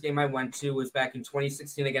Dolphins game I went to was back in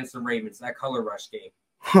 2016 against the Ravens, that Color Rush game.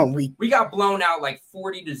 Oh, we got blown out like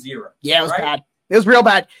 40-0. Yeah, it was bad. It was real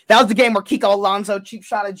bad. That was the game where Kiko Alonso cheap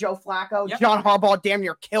shot at Joe Flacco. Yep. John Harbaugh damn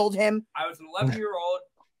near killed him. I was an 11-year-old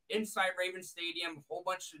inside Ravens Stadium, a whole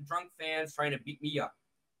bunch of drunk fans trying to beat me up.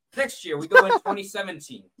 Next year, we go in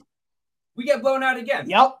 2017. We get blown out again.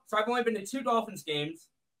 Yep. So I've only been to 2 Dolphins games.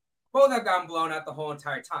 Both have gotten blown out the whole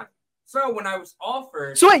entire time. So when I was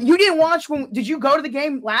offered... So wait, you didn't watch did you go to the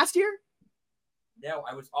game last year? No,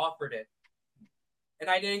 I was offered it. And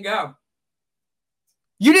I didn't go.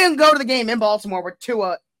 You didn't go to the game in Baltimore where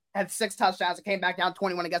Tua had 6 touchdowns and came back down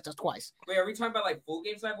 21 against us twice. Wait, are we talking about like full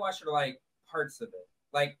games I've watched or like parts of it?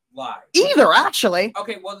 Like live? Either, actually.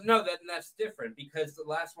 Okay, well, no, that's different because the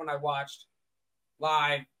last one I watched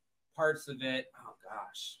live, parts of it, oh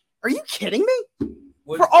gosh. Are you kidding me?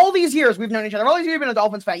 For all these years we've known each other, all these years you've been a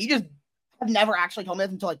Dolphins fan, you just have never actually told me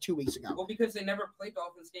this until like 2 weeks ago. Well, because they never played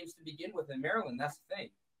Dolphins games to begin with in Maryland. That's the thing.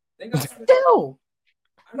 Think about it. Still.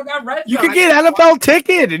 You could get NFL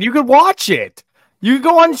ticket and you could watch it. You could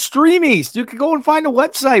go on Streamies. You could go and find a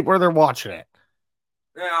website where they're watching it.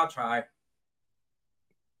 Yeah, I'll try.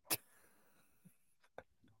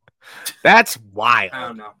 That's wild. I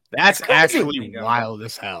don't know. That's actually wild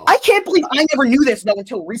as hell. I can't believe I never knew this though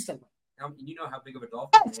until recently. You know how big of a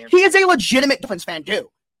Dolphins fan he is a legitimate Dolphins fan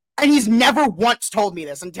too. And he's never once told me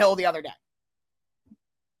this until the other day.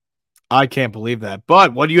 I can't believe that.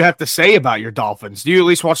 But what do you have to say about your Dolphins? Do you at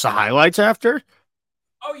least watch the highlights after?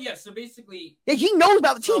 Oh yeah, so basically, Yeah, he knows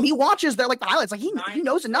about the team. He watches their the highlights. Like he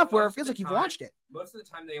knows enough where it feels like you've watched it. Most of the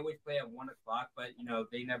time, they always play at 1:00, but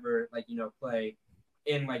they never play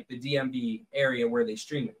in like the DMV area where they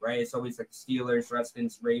stream it. Right? It's always like Steelers,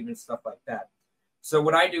 Redskins, Ravens, stuff like that. So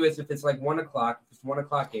what I do is if it's like 1:00, if it's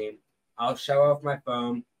 1:00 game, I'll shut off my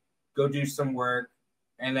phone, go do some work,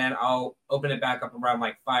 and then I'll open it back up around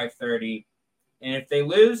like 5:30. And if they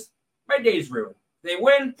lose, my day's ruined. If they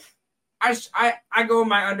win, I go in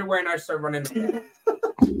my underwear and I start running.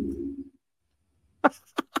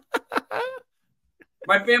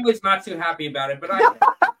 My family's not too happy about it, but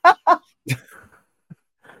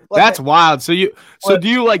That's wild. So do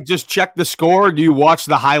you like just check the score, or do you watch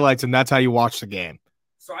the highlights and that's how you watch the game?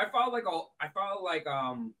 So I follow a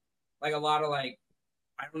lot of like,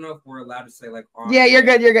 I don't know if we're allowed to say like. Yeah, you're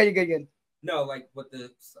good. No, like what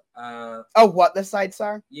the what the sites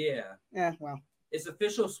are? Yeah. Yeah, well. It's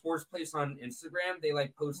official sports place on Instagram. They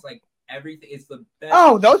like post like everything. It's the best.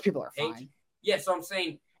 Oh, those people are fine. Yeah, so I'm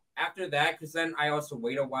saying after that, because then I also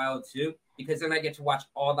wait a while too, because then I get to watch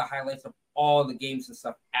all the highlights of all the games and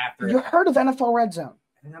stuff after. You heard of NFL Red Zone?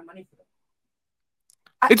 I don't have money for that.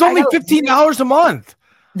 It's only $15 a month.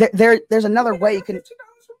 There's another way you can.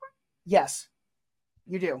 Yes,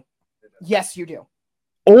 you do. Yes, you do.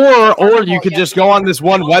 Or you could just go on this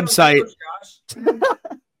one website.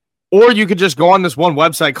 Or you could just go on this one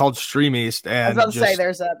website called Stream East and I was about to say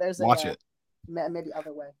there's watch it. Maybe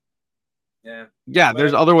other way. Yeah,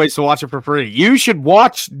 there's other ways to watch it for free. You should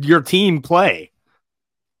watch your team play.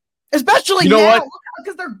 Especially now,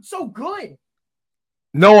 because they're so good.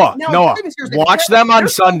 Noah, watch them on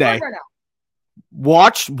Sunday.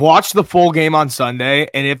 Watch the full game on Sunday,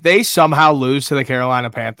 and if they somehow lose to the Carolina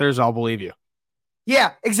Panthers, I'll believe you.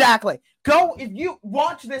 Yeah, exactly. Go if you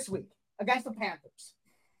watch this week against the Panthers.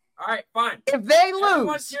 All right, fine. If they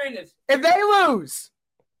lose,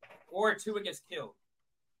 or Tua gets killed.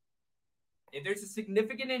 If there's a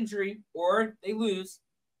significant injury or they lose,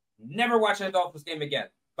 never watch a Dolphins game again.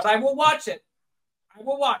 But I will watch it.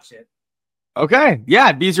 Okay,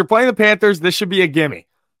 yeah, because you're playing the Panthers, this should be a gimme.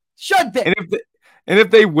 Should be. And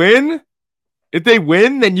if they win,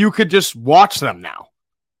 then you could just watch them now.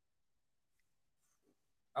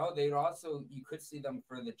 Oh, you could see them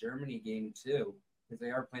for the Germany game too, because they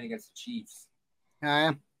are playing against the Chiefs.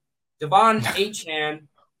 Devon Achane.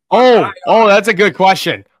 Oh, that's a good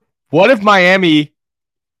question. What if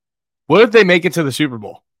they make it to the Super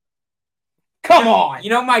Bowl? Come on.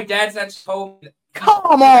 My dad's at home.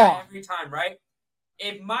 Come on. Every time, right?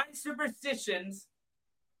 If my superstitions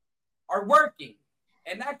are working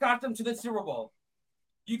and that got them to the Super Bowl,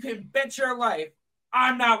 you can bet your life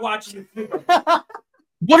I'm not watching the Super Bowl.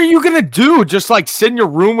 What are you going to do? Just like sit in your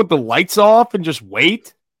room with the lights off and just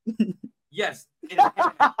wait? Yes.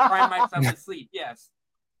 Cry myself to sleep. Yes.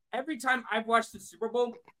 Every time I've watched the Super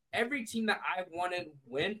Bowl, every team that I wanted to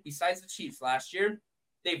win, besides the Chiefs last year,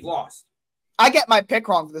 they've lost. I get my pick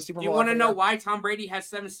wrong for the Super Bowl. You want to know why Tom Brady has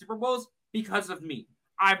 7 Super Bowls? Because of me.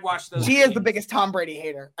 I've watched those. He is the biggest Tom Brady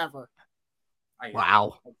hater ever.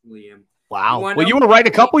 Wow. Hopefully am. Wow. Well, you were right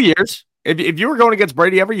a couple years. If you were going against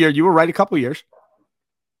Brady every year, you were right a couple years.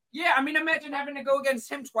 Yeah, I mean, imagine having to go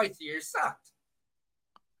against him twice a year. Sucked.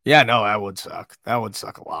 Yeah, no, that would suck. That would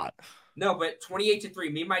suck a lot. No, but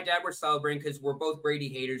 28-3, me and my dad were celebrating because we're both Brady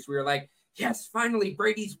haters. We were like, yes, finally,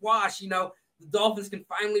 Brady's washed. The Dolphins can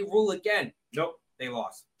finally rule again. Nope, they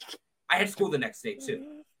lost. I had school the next day,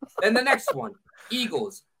 too. Then the next one,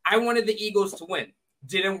 Eagles. I wanted the Eagles to win.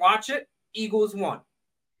 Didn't watch it. Eagles won.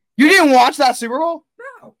 You didn't watch that Super Bowl?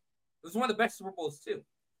 No. It was one of the best Super Bowls, too.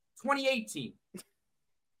 2018. I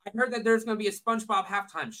heard that there's going to be a SpongeBob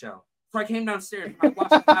halftime show. So I came downstairs and I watched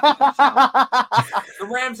the halftime show.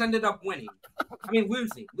 The Rams ended up winning. I mean,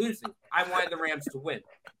 losing. I wanted the Rams to win.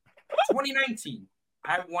 2019.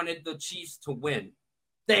 I wanted the Chiefs to win.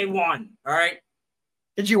 They won. All right.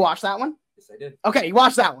 Did you watch that one? Yes, I did. Okay, you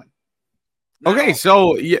watched that one. No. Okay,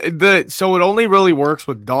 so it only really works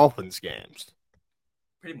with Dolphins games.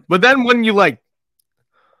 Pretty much. But then when you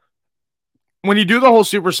do the whole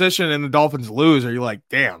superstition and the Dolphins lose, are you like,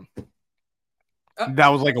 damn, that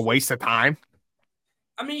was like a waste of time?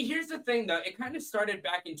 I mean, here's the thing, though. It kind of started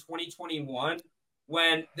back in 2021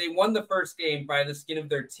 when they won the first game by the skin of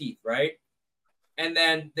their teeth, right? And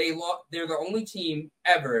then they're the only team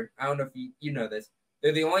ever, I don't know if you know this,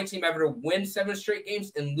 They're the only team ever to win 7 straight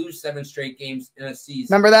games and lose 7 straight games in a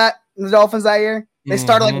season. Remember that? The Dolphins that year? They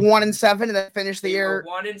started like 1-7 and then finished the year.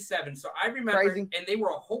 1-7. So I remember, Crazy. and they were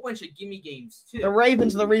a whole bunch of gimme games too. The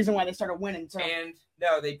Ravens are the reason why they started winning. So. And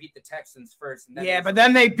no, they beat the Texans first. And then but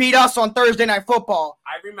then they beat us on Thursday Night Football.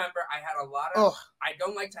 I remember I had a lot of. I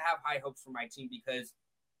don't like to have high hopes for my team because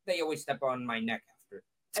they always step on my neck after.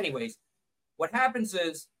 Anyways, what happens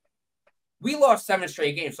is we lost 7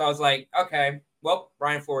 straight games. So I was like, okay, well,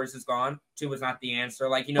 Brian Flores is gone. 2 was not the answer.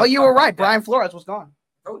 Like, you know. Well, you were right. Brian Flores was gone.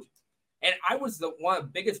 I told you. And I was one of the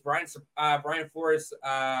biggest Brian Flores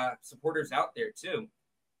supporters out there too.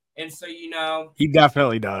 And so, you know, he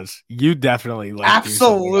definitely does. You definitely like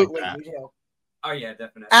absolutely like you do. Oh yeah,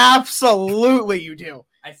 definitely. Absolutely you do.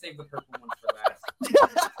 I saved the purple one for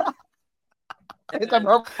last. It's the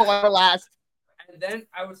purple one for last. And then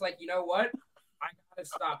I was like, you know what? I gotta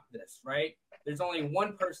stop this, right? There's only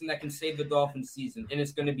one person that can save the Dolphins season, and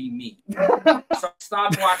it's gonna be me. So I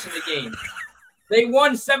stopped watching the game. They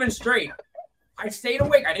won 7 straight. I stayed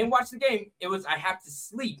awake. I didn't watch the game. I have to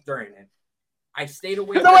sleep during it. I stayed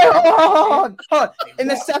awake. No, wait, hold on. In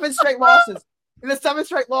the 7 straight losses,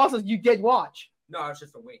 you did watch. No, I was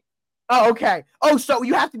just awake. Oh, okay. Oh, so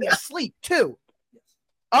you have to be asleep too. Yes.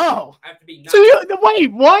 Oh. I have to be.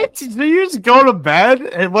 Wait, what? So you just go to bed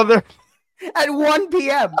and whether at 1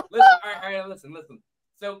 p.m. Listen, all right, listen.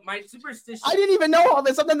 So my superstition. I didn't even know all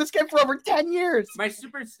this. I've done this game for over 10 years. My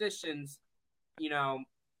superstitions, you know,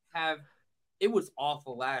 it was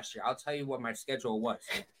awful last year. I'll tell you what my schedule was.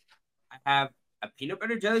 I have a peanut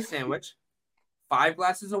butter jelly sandwich, 5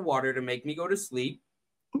 glasses of water to make me go to sleep.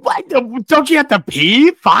 What? Don't you have to pee?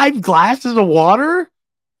 5 glasses of water?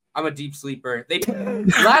 I'm a deep sleeper.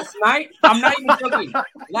 Last night, I'm not even joking.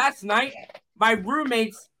 Last night, my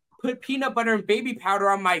roommates put peanut butter and baby powder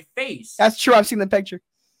on my face. That's true. I've seen the picture.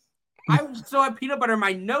 I still have peanut butter in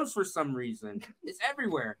my nose for some reason. It's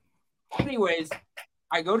everywhere. Anyways,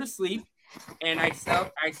 I go to sleep and I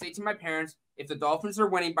say to my parents, if the Dolphins are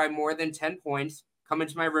winning by more than 10 points, come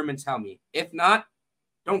into my room and tell me. If not,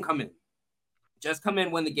 don't come in. Just come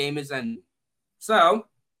in when the game is ending. So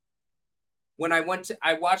when I watched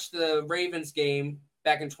the Ravens game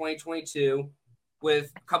back in 2022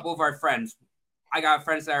 with a couple of our friends. I got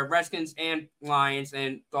friends that are Redskins and Lions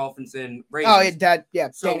and Dolphins and Ravens. Oh, yeah.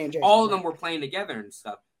 So Danny and Jason, all of them were playing together and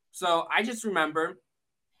stuff. So I just remember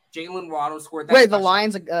Jalen Waddle scored that. Wait, the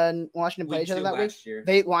Lions and Washington play each other that week? Year.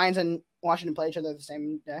 The Lions and Washington play each other the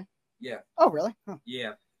same day? Yeah. Oh, really? Huh.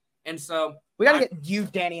 Yeah. And so we got to get you,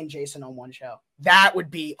 Danny, and Jason on one show. That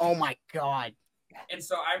would be, oh my God. And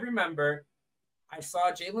so I remember I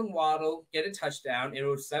saw Jalen Waddle get a touchdown. It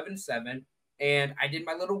was 7-7. And I did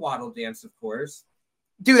my little Waddle dance, of course.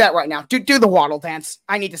 Do that right now. Do the Waddle dance.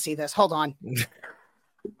 I need to see this. Hold on. I'm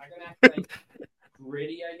gonna have to like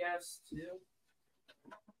gritty, I guess, too.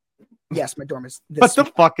 Yes, my dorm is this. What the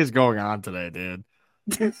fuck is going on today, dude?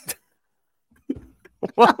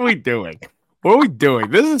 What are we doing? What are we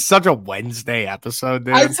doing? This is such a Wednesday episode,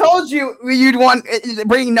 dude. I told you you'd want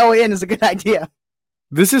bringing Noah in is a good idea.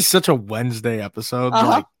 This is such a Wednesday episode. Uh-huh.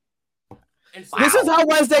 Like, this is how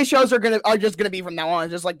Wednesday shows are just gonna be from now on,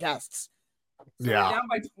 just like guests. So yeah. We're down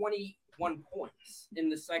by 21 points in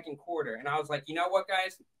the second quarter, and I was like, you know what,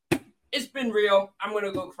 guys? It's been real. I'm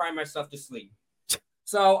gonna go cry myself to sleep.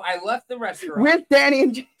 So I left the restaurant with Danny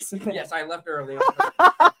and Jason. Yes, I left early.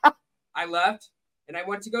 I left and I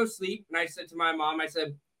went to go sleep, and I said to my mom, I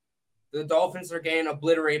said, the Dolphins are getting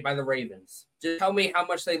obliterated by the Ravens. Just tell me how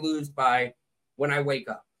much they lose by when I wake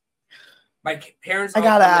up. My parents. I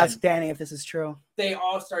gotta ask Danny if this is true. They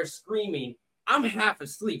all start screaming. I'm half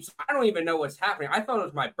asleep, so I don't even know what's happening. I thought it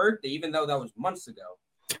was my birthday, even though that was months ago.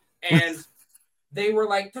 And they were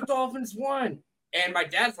like, the Dolphins won. And my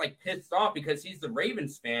dad's like pissed off because he's the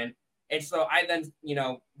Ravens fan. And so I then,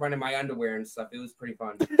 run in my underwear and stuff. It was pretty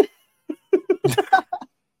fun.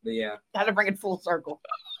 But yeah. Had to bring it full circle.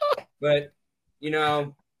 But,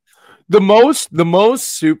 the most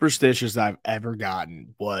superstitious I've ever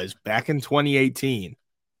gotten was back in 2018.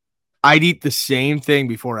 I'd eat the same thing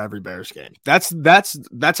before every Bears game. That's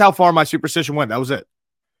how far my superstition went. That was it.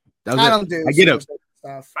 I don't do I get it.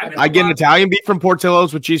 Stuff. I get an Italian beef from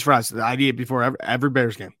Portillo's with cheese fries. I'd eat it before every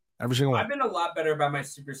Bears game. Every single one. I've been a lot better about my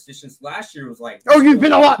superstitions. Last year was like... Oh, you've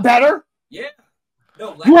been a lot better? Yeah.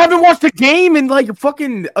 No, you haven't watched a game in like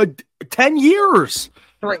fucking 10 years.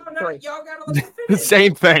 Three. Y'all gotta let me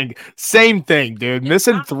finish. Same thing, dude.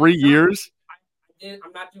 Missing 3 years. I'm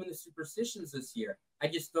not doing the superstitions this year. I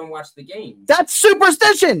just don't watch the games. That's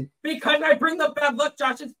superstition. Because I bring the bad luck,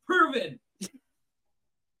 Josh. It's proven.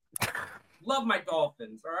 Love my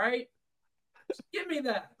Dolphins, all right? Give me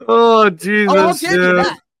that. Oh, Jesus. I'll give you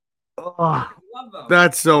that. Oh, I love them.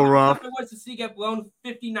 that's so rough. It was to see get blown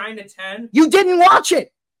 59-10 You didn't watch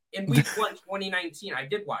it. in week 1, 2019. I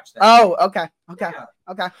did watch that. Oh, okay. Yeah.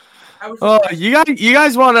 Okay. I was Oh, you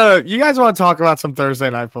guys want to talk about some Thursday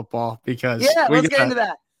night football because Yeah, let's get into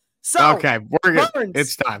that. So, okay, we're good. Burns,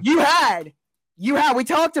 It's time. You had. We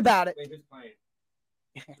talked about it. Wait, who's playing?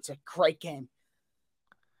 It's a great game.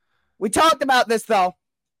 We talked about this, though,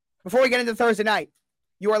 before we get into Thursday night.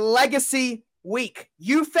 Your legacy week.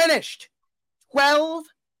 You finished 12-2.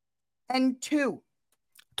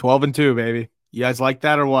 12-2, baby. You guys like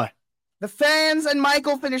that or what? The fans and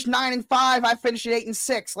Michael finished 9-5. I finished at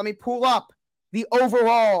 8-6. Let me pull up the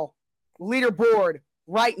overall leaderboard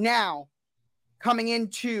right now coming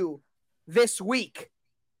into this week.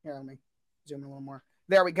 Here, let me zoom in a little more.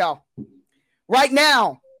 There we go. Right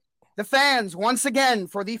now, the fans, once again,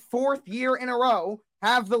 for the 4th year in a row,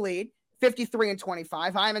 have the lead,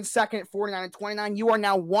 53-25. I'm in second at 49-29. You are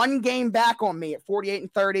now 1 game back on me at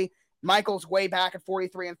 48-30. Michael's way back at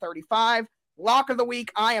 43-35. Lock of the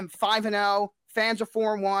week, I am 5-0. Fans are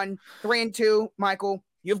 4-1, 3-2. Michael,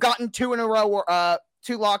 you've gotten 2 in a row, or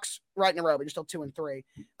 2 locks right in a row, but you're still 2-3.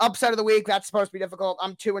 Upset of the week, that's supposed to be difficult.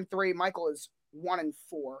 I'm 2-3. Michael is 1-4,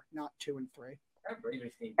 not 2-3.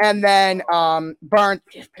 And then Burns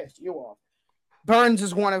pissed you off. Burns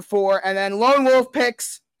is 1-4, and then Lone Wolf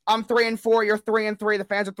Picks. I'm 3-4. You're 3-3. The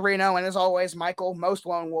fans are 3-0, and as always, Michael, most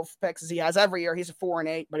Lone Wolf Picks as he has every year. He's a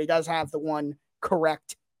 4-8, but he does have the one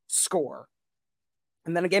correct score.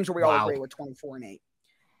 And then the games where we all agree with 24-8.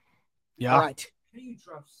 Yeah. All right. How do you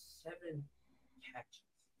drop 7 catches?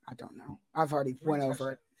 I don't know. I've already went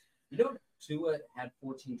over it. You know, Tua had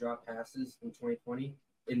 14 drop passes in 2020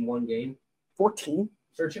 in 1 game. 14?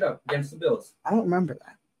 Search it up against the Bills. I don't remember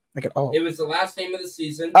that. Like at all. It was the last game of the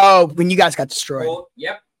season. Oh, when you guys got destroyed. Oh,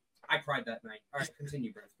 yep. I cried that night. All right,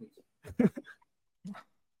 continue, Brent, please.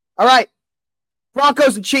 All right.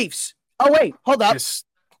 Broncos and Chiefs. Oh, wait. Hold up. Yes.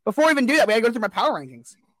 Before we even do that, we got to go through my power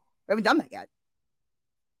rankings. We haven't done that yet.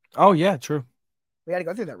 Oh, yeah, true. We got to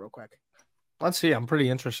go through that real quick. Let's see. I'm pretty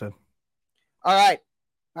interested. All right.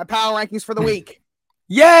 My power rankings for the week.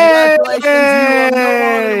 Yay! Congratulations. You are no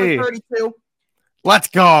longer number 32. Let's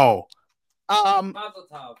go. Mazel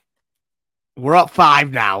tov. We're up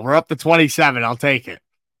 5 now. We're up to 27. I'll take it.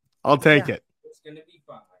 It. It's going to be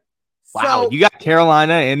 5. Wow. So, You got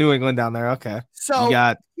Carolina and New England down there. Okay. So You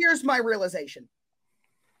got here's my realization.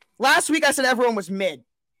 Last week I said everyone was mid.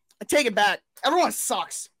 I take it back. Everyone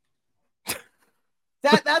sucks.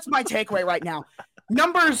 That's my takeaway right now.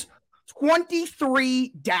 Numbers 23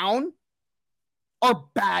 down are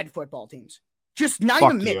bad football teams. Just not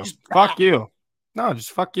fuck even mid. you. Just Fuck bad. you. No,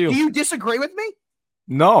 just fuck you. Do you disagree with me?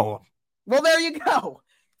 No. Well, there you go.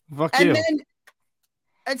 Fuck And you. then,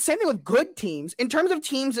 and same thing with good teams. In terms of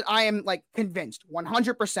teams that I am like convinced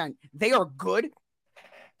 100% they are good,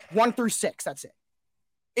 1 through 6. That's it.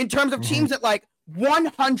 In terms of teams that like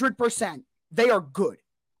 100% they are good.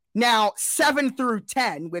 Now 7 through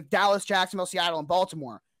 10 with Dallas, Jacksonville, Seattle, and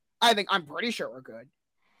Baltimore. I'm pretty sure we're good.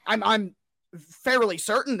 I'm fairly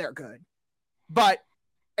certain they're good, but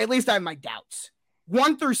at least I have my doubts.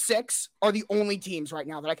 1 through 6 are the only teams right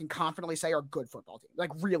now that I can confidently say are good football teams,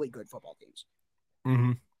 like really good football teams.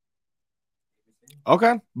 Mm-hmm.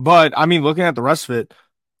 Okay, but I mean, looking at the rest of it,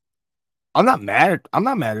 I'm not mad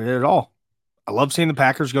at it at all. I love seeing the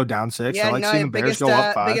Packers go down 6. I like seeing the Bears go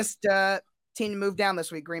up 5. Biggest team to move down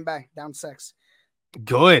this week, Green Bay, down 6.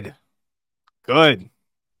 Good.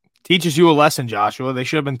 Teaches you a lesson, Joshua. They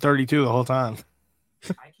should have been 32 the whole time.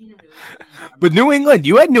 I can't really But New England,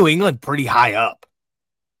 you had New England pretty high up.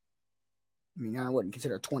 I mean, I wouldn't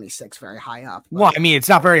consider 26 very high up. Well, I mean, it's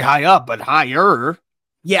not very high up, but higher.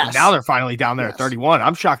 Yes. And now they're finally down there Yes. at 31.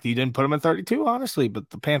 I'm shocked that you didn't put them at 32, honestly. But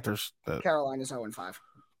the Panthers, Carolina's 0-5.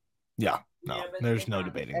 yeah, no, Yeah, but there's they no got-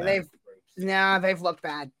 debating And that. they've looked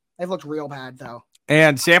bad. They've looked real bad, though.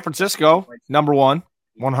 And San Francisco, number 1,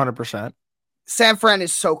 100%. San Fran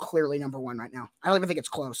is so clearly number 1 right now. I don't even think it's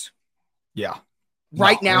close. Yeah.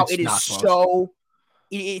 Right No, now, it's it is not close. so.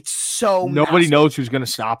 It's so. Nobody massive. knows who's going to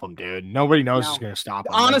stop them, dude. Nobody knows No. who's going to stop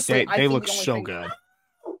them. Honestly, I they think look the only so thing- good.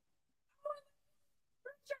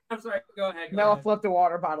 I'm sorry. Go ahead. Noah flipped a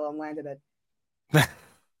water bottle and landed it.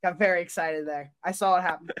 Got very excited there. I saw it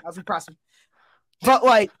happen. I was impressed. But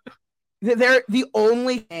like, they're the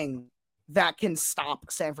only thing that can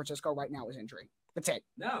stop San Francisco right now is injury. That's it.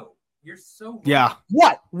 No, you're so wrong. Yeah.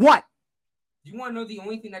 What? Do you want to know the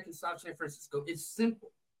only thing that can stop San Francisco? It's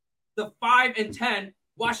simple. The 5 and 10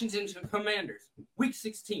 Washington Commanders, Week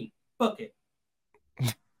 16. Book it.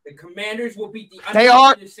 The Commanders will beat the.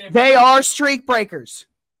 They are streak breakers.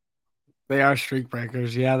 They are streak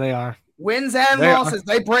breakers. Yeah, they are. Wins and losses.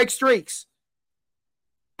 They break streaks.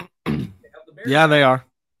 Yeah, they are.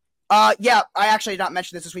 Yeah, I actually did not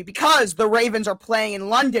mention this week because the Ravens are playing in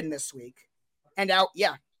London this week. And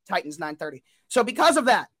Titans 9:30. So because of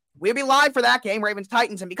that, we'll be live for that game,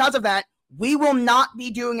 Ravens-Titans. And because of that, we will not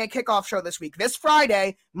be doing a kickoff show this week. This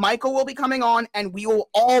Friday, Michael will be coming on, and we will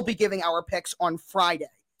all be giving our picks on Friday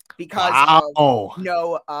because of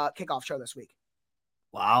no kickoff show this week.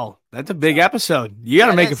 Wow, that's a big episode. You got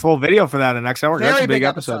to make a full video for that in next hour. That's a big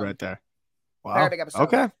episode right there. Wow. Very big episode.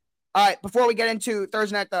 Okay. All right, before we get into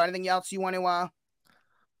Thursday night, though, anything else you want to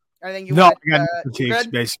anything you want? No, I got critiques,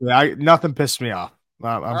 basically. Nothing pissed me off.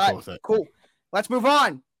 I'm cool with it. Cool. Let's move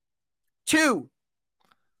on to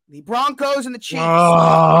the Broncos and the Chiefs.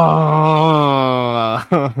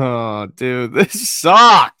 Oh, dude, this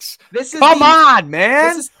sucks. Come on,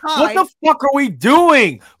 man. What the fuck are we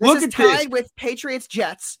doing? Look at this. Tied with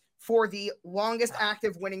Patriots-Jets for the longest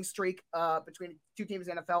active winning streak between two teams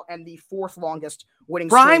in the NFL and the fourth longest winning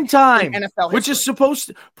streak in NFL history. which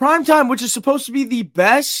is supposed to be the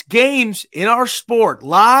best games in our sport,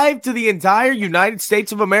 live to the entire United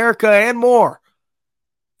States of America and more.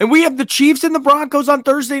 And we have the Chiefs and the Broncos on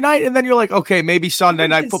Thursday night, and then you're like, okay, maybe Sunday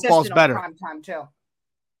night football's better. Prime time too.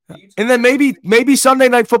 And then maybe Sunday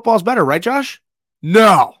night football's better, right, Josh?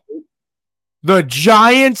 No. The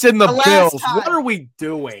Giants and the Bills. What are we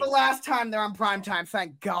doing? It's the last time they're on prime time,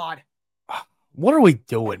 thank God. What are we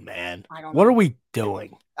doing, man? What are we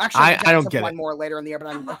doing? Actually, I don't get one more later in the year, but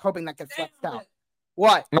I'm hoping that gets flexed out.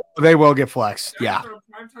 What? No, they will get flexed. Yeah.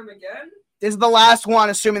 Prime time again? This is the last one,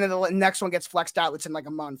 assuming that the next one gets flexed out. It's in like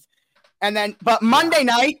a month. And then, but Monday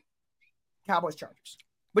night, Cowboys-Chargers,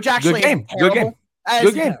 which actually is terrible.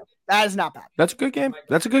 Good game. That is not bad. That's a good game.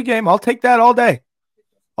 That's a good game. I'll take that all day.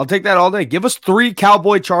 Give us 3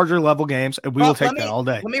 Cowboy-Charger level games, and we will take that all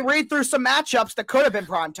day. Let me read through some matchups that could have been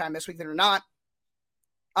primetime this week that are not.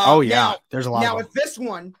 There's a lot. Now, if this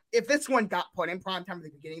one got put in primetime at the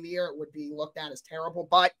beginning of the year, it would be looked at as terrible.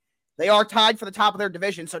 But they are tied for the top of their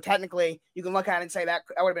division, so technically, you can look at it and say that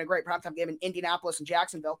would have been a great primetime game in Indianapolis and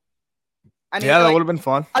Jacksonville. I mean, that would have been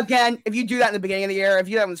fun. Again, if you do that in the beginning of the year, if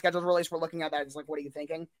you have when the schedule's released, we're looking at that. It's like, what are you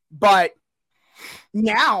thinking? But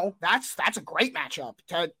now that's a great matchup.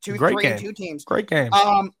 Two teams. Great game.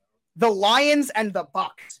 The Lions and the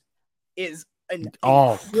Bucks is an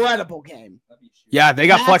incredible game. Yeah, they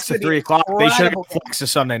got flexed at 3:00. They should have got flexed to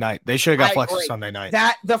Sunday night.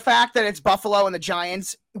 That the fact that it's Buffalo and the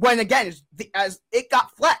Giants, when again as it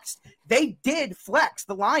got flexed, they did flex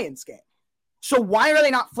the Lions game. So why are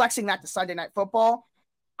they not flexing that to Sunday Night Football?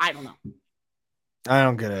 I don't know. I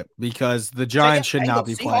don't get it because the Giants should not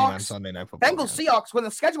be playing on Sunday Night Football. Bengals Seahawks, when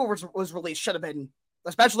the schedule was released, should have been.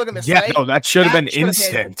 Especially looking this way. Yeah, no, that should have been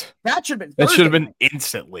instant. That should have been. That should have been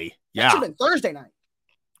instantly. Yeah, that should have been Thursday night.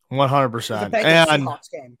 100%. And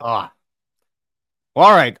game. Well,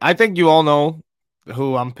 all right, I think you all know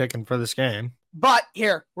who I'm picking for this game. But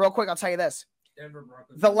here, real quick, I'll tell you this: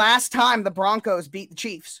 the last time the Broncos beat the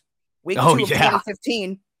Chiefs, week 2 of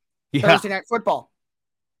 2015, Thursday Night Football.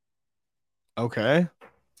 Okay.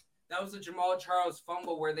 That was a Jamal Charles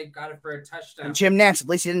fumble where they got it for a touchdown. And Jim Nantz, at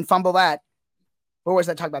least he didn't fumble that. What was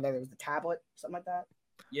that talking about there? It was the tablet, something like that?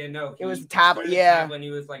 Yeah, no. It was the tablet, yeah. When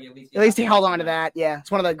he was like, at least he held on to that, yeah.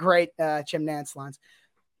 It's one of the great Jim Nantz lines.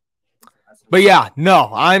 But yeah,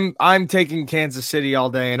 no, I'm taking Kansas City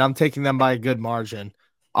all day, and I'm taking them by a good margin.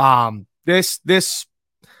 This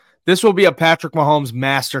will be a Patrick Mahomes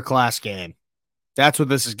masterclass game. That's what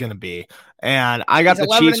this is going to be. And I got the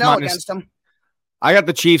Chiefs minus. I got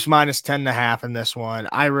the Chiefs minus 10.5 in this one.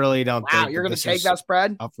 I really don't think you're going to take that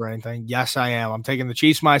spread up for anything. Yes, I am. I'm taking the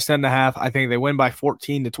Chiefs minus 10.5. I think they win by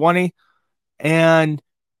 14-20. And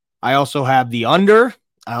I also have the under.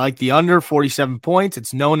 I like the under 47 points.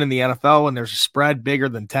 It's known in the NFL when there's a spread bigger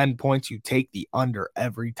than 10 points, you take the under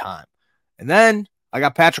every time. And then I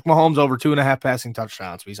got Patrick Mahomes over 2.5 passing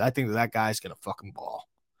touchdowns because I think that guy's going to fucking ball.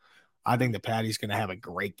 I think that Patty's going to have a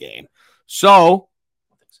great game. So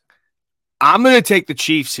I'm going to take the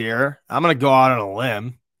Chiefs here. I'm going to go out on a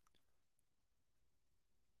limb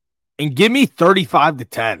and give me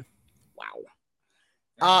 35-10.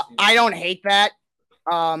 Wow. I don't hate that.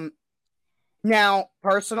 Now,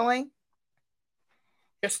 personally,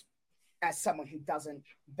 just as someone who doesn't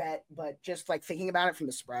bet, but just like thinking about it from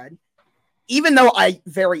the spread, even though I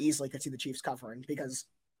very easily could see the Chiefs covering because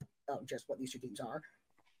of just what these two teams are,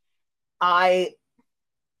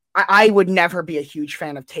 I would never be a huge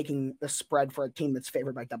fan of taking the spread for a team that's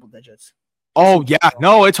favored by double digits. Oh, yeah.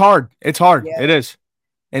 No, it's hard. It's hard. Yeah. It is.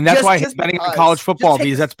 And that's why I'm betting on college football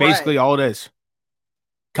because that's basically all it is.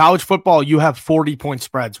 College football, you have 40-point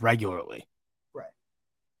spreads regularly. Right.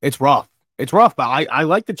 It's rough. It's rough, but I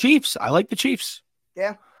like the Chiefs. I like the Chiefs.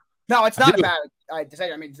 Yeah. No, it's not a bad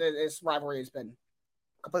decision. I mean, this rivalry has been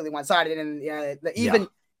completely one-sided, and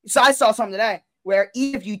so I saw something today where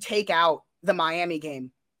even if you take out the Miami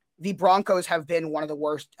game, the Broncos have been one of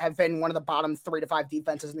the bottom 3 to 5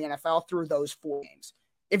 defenses in the NFL through those 4 games.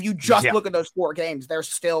 If you just look at those 4 games, they're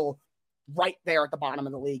still right there at the bottom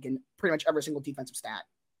of the league in pretty much every single defensive stat.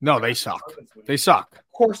 No, they suck. They suck.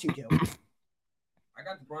 Of course you do. I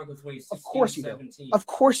got the Broncos winning 16-17. Of course you do. Of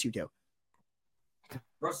course you do.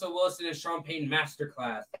 Russell Wilson and Sean Payton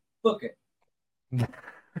masterclass. Book it. And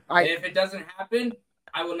if it doesn't happen,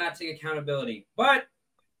 I will not take accountability. But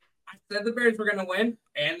I said the Bears were going to win,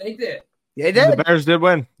 and they did. They did. The Bears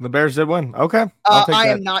did win. Okay. I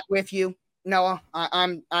am not with you, Noah.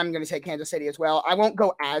 I'm going to take Kansas City as well. I won't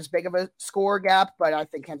go as big of a score gap, but I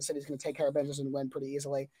think Kansas City is going to take care of business and win pretty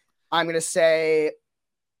easily. I'm going to say,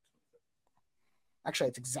 actually,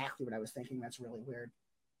 it's exactly what I was thinking. That's really weird.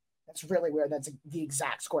 That's the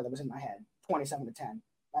exact score that was in my head. 27-10.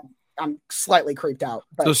 I'm slightly creeped out.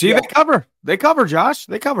 But so see, they cover. They cover, Josh.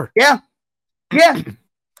 They cover. Yeah.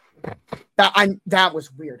 That was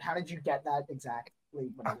weird. How did you get that exactly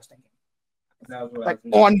what I was thinking?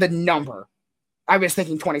 On the number, I was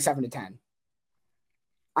thinking 27-10.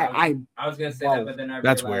 I was gonna say that, but then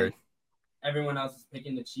that's weird. Everyone else is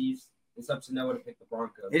picking the Chiefs. It's up to Noah to pick the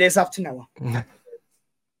Broncos. It is up to Noah.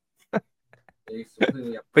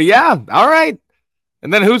 But yeah, all right.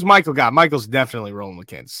 And then who's Michael got? Michael's definitely rolling with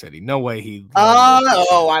Kansas City. No way he.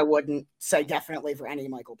 I wouldn't say definitely for any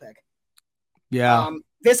Michael pick. Yeah.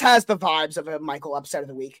 This has the vibes of a Michael upset of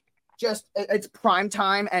the week. Just it's prime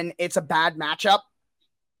time and it's a bad matchup.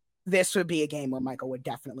 This would be a game where Michael would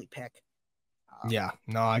definitely pick.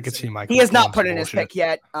 I could see Michael. He has not put in his pick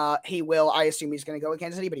yet. He will. I assume he's going to go with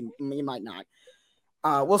Kansas City, but he might not.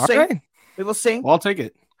 We'll see. Right. We will see. Well, I'll take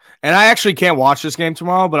it. And I actually can't watch this game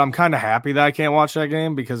tomorrow, but I'm kind of happy that I can't watch that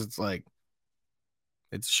game because it's a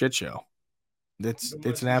shit show.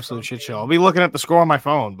 It's an absolute shit show. I'll be looking at the score on my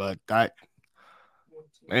phone, but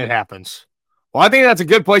it happens. Well, I think that's a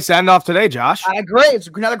good place to end off today, Josh. I agree. It's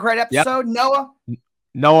another great episode. Yep.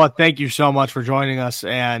 Noah, thank you so much for joining us,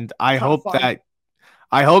 and I hope that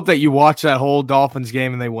you watch that whole Dolphins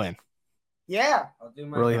game and they win. Yeah. I'll do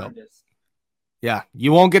my really hope. Yeah,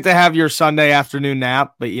 you won't get to have your Sunday afternoon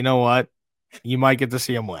nap, but you know what? You might get to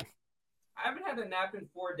see them win. I haven't had a nap in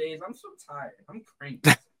 4 days. I'm so tired. I'm cranky.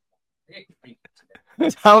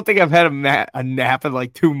 I don't think I've had a nap in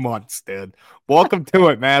like 2 months, dude. Welcome to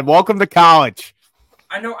it, man. Welcome to college.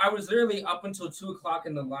 I know. I was literally up until 2:00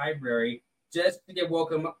 in the library just to get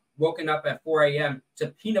woken up at 4 a.m. to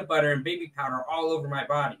peanut butter and baby powder all over my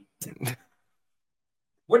body.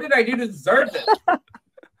 What did I do to deserve this?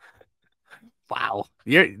 Wow.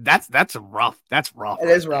 That's rough. That's rough. It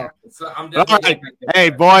is rough. So I'm all right. Hey,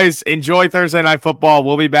 boys, enjoy Thursday Night Football.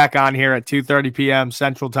 We'll be back on here at 2:30 p.m.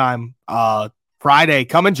 Central Time Friday.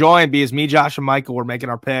 Come and join. Be as me, Josh, and Michael. We're making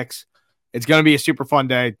our picks. It's going to be a super fun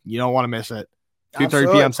day. You don't want to miss it.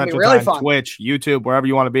 2:30 p.m. Central Time, fun. Twitch, YouTube, wherever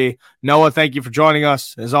you want to be. Noah, thank you for joining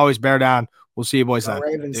us. As always, bear down. We'll see you boys then.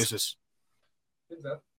 Ravens. Deuces.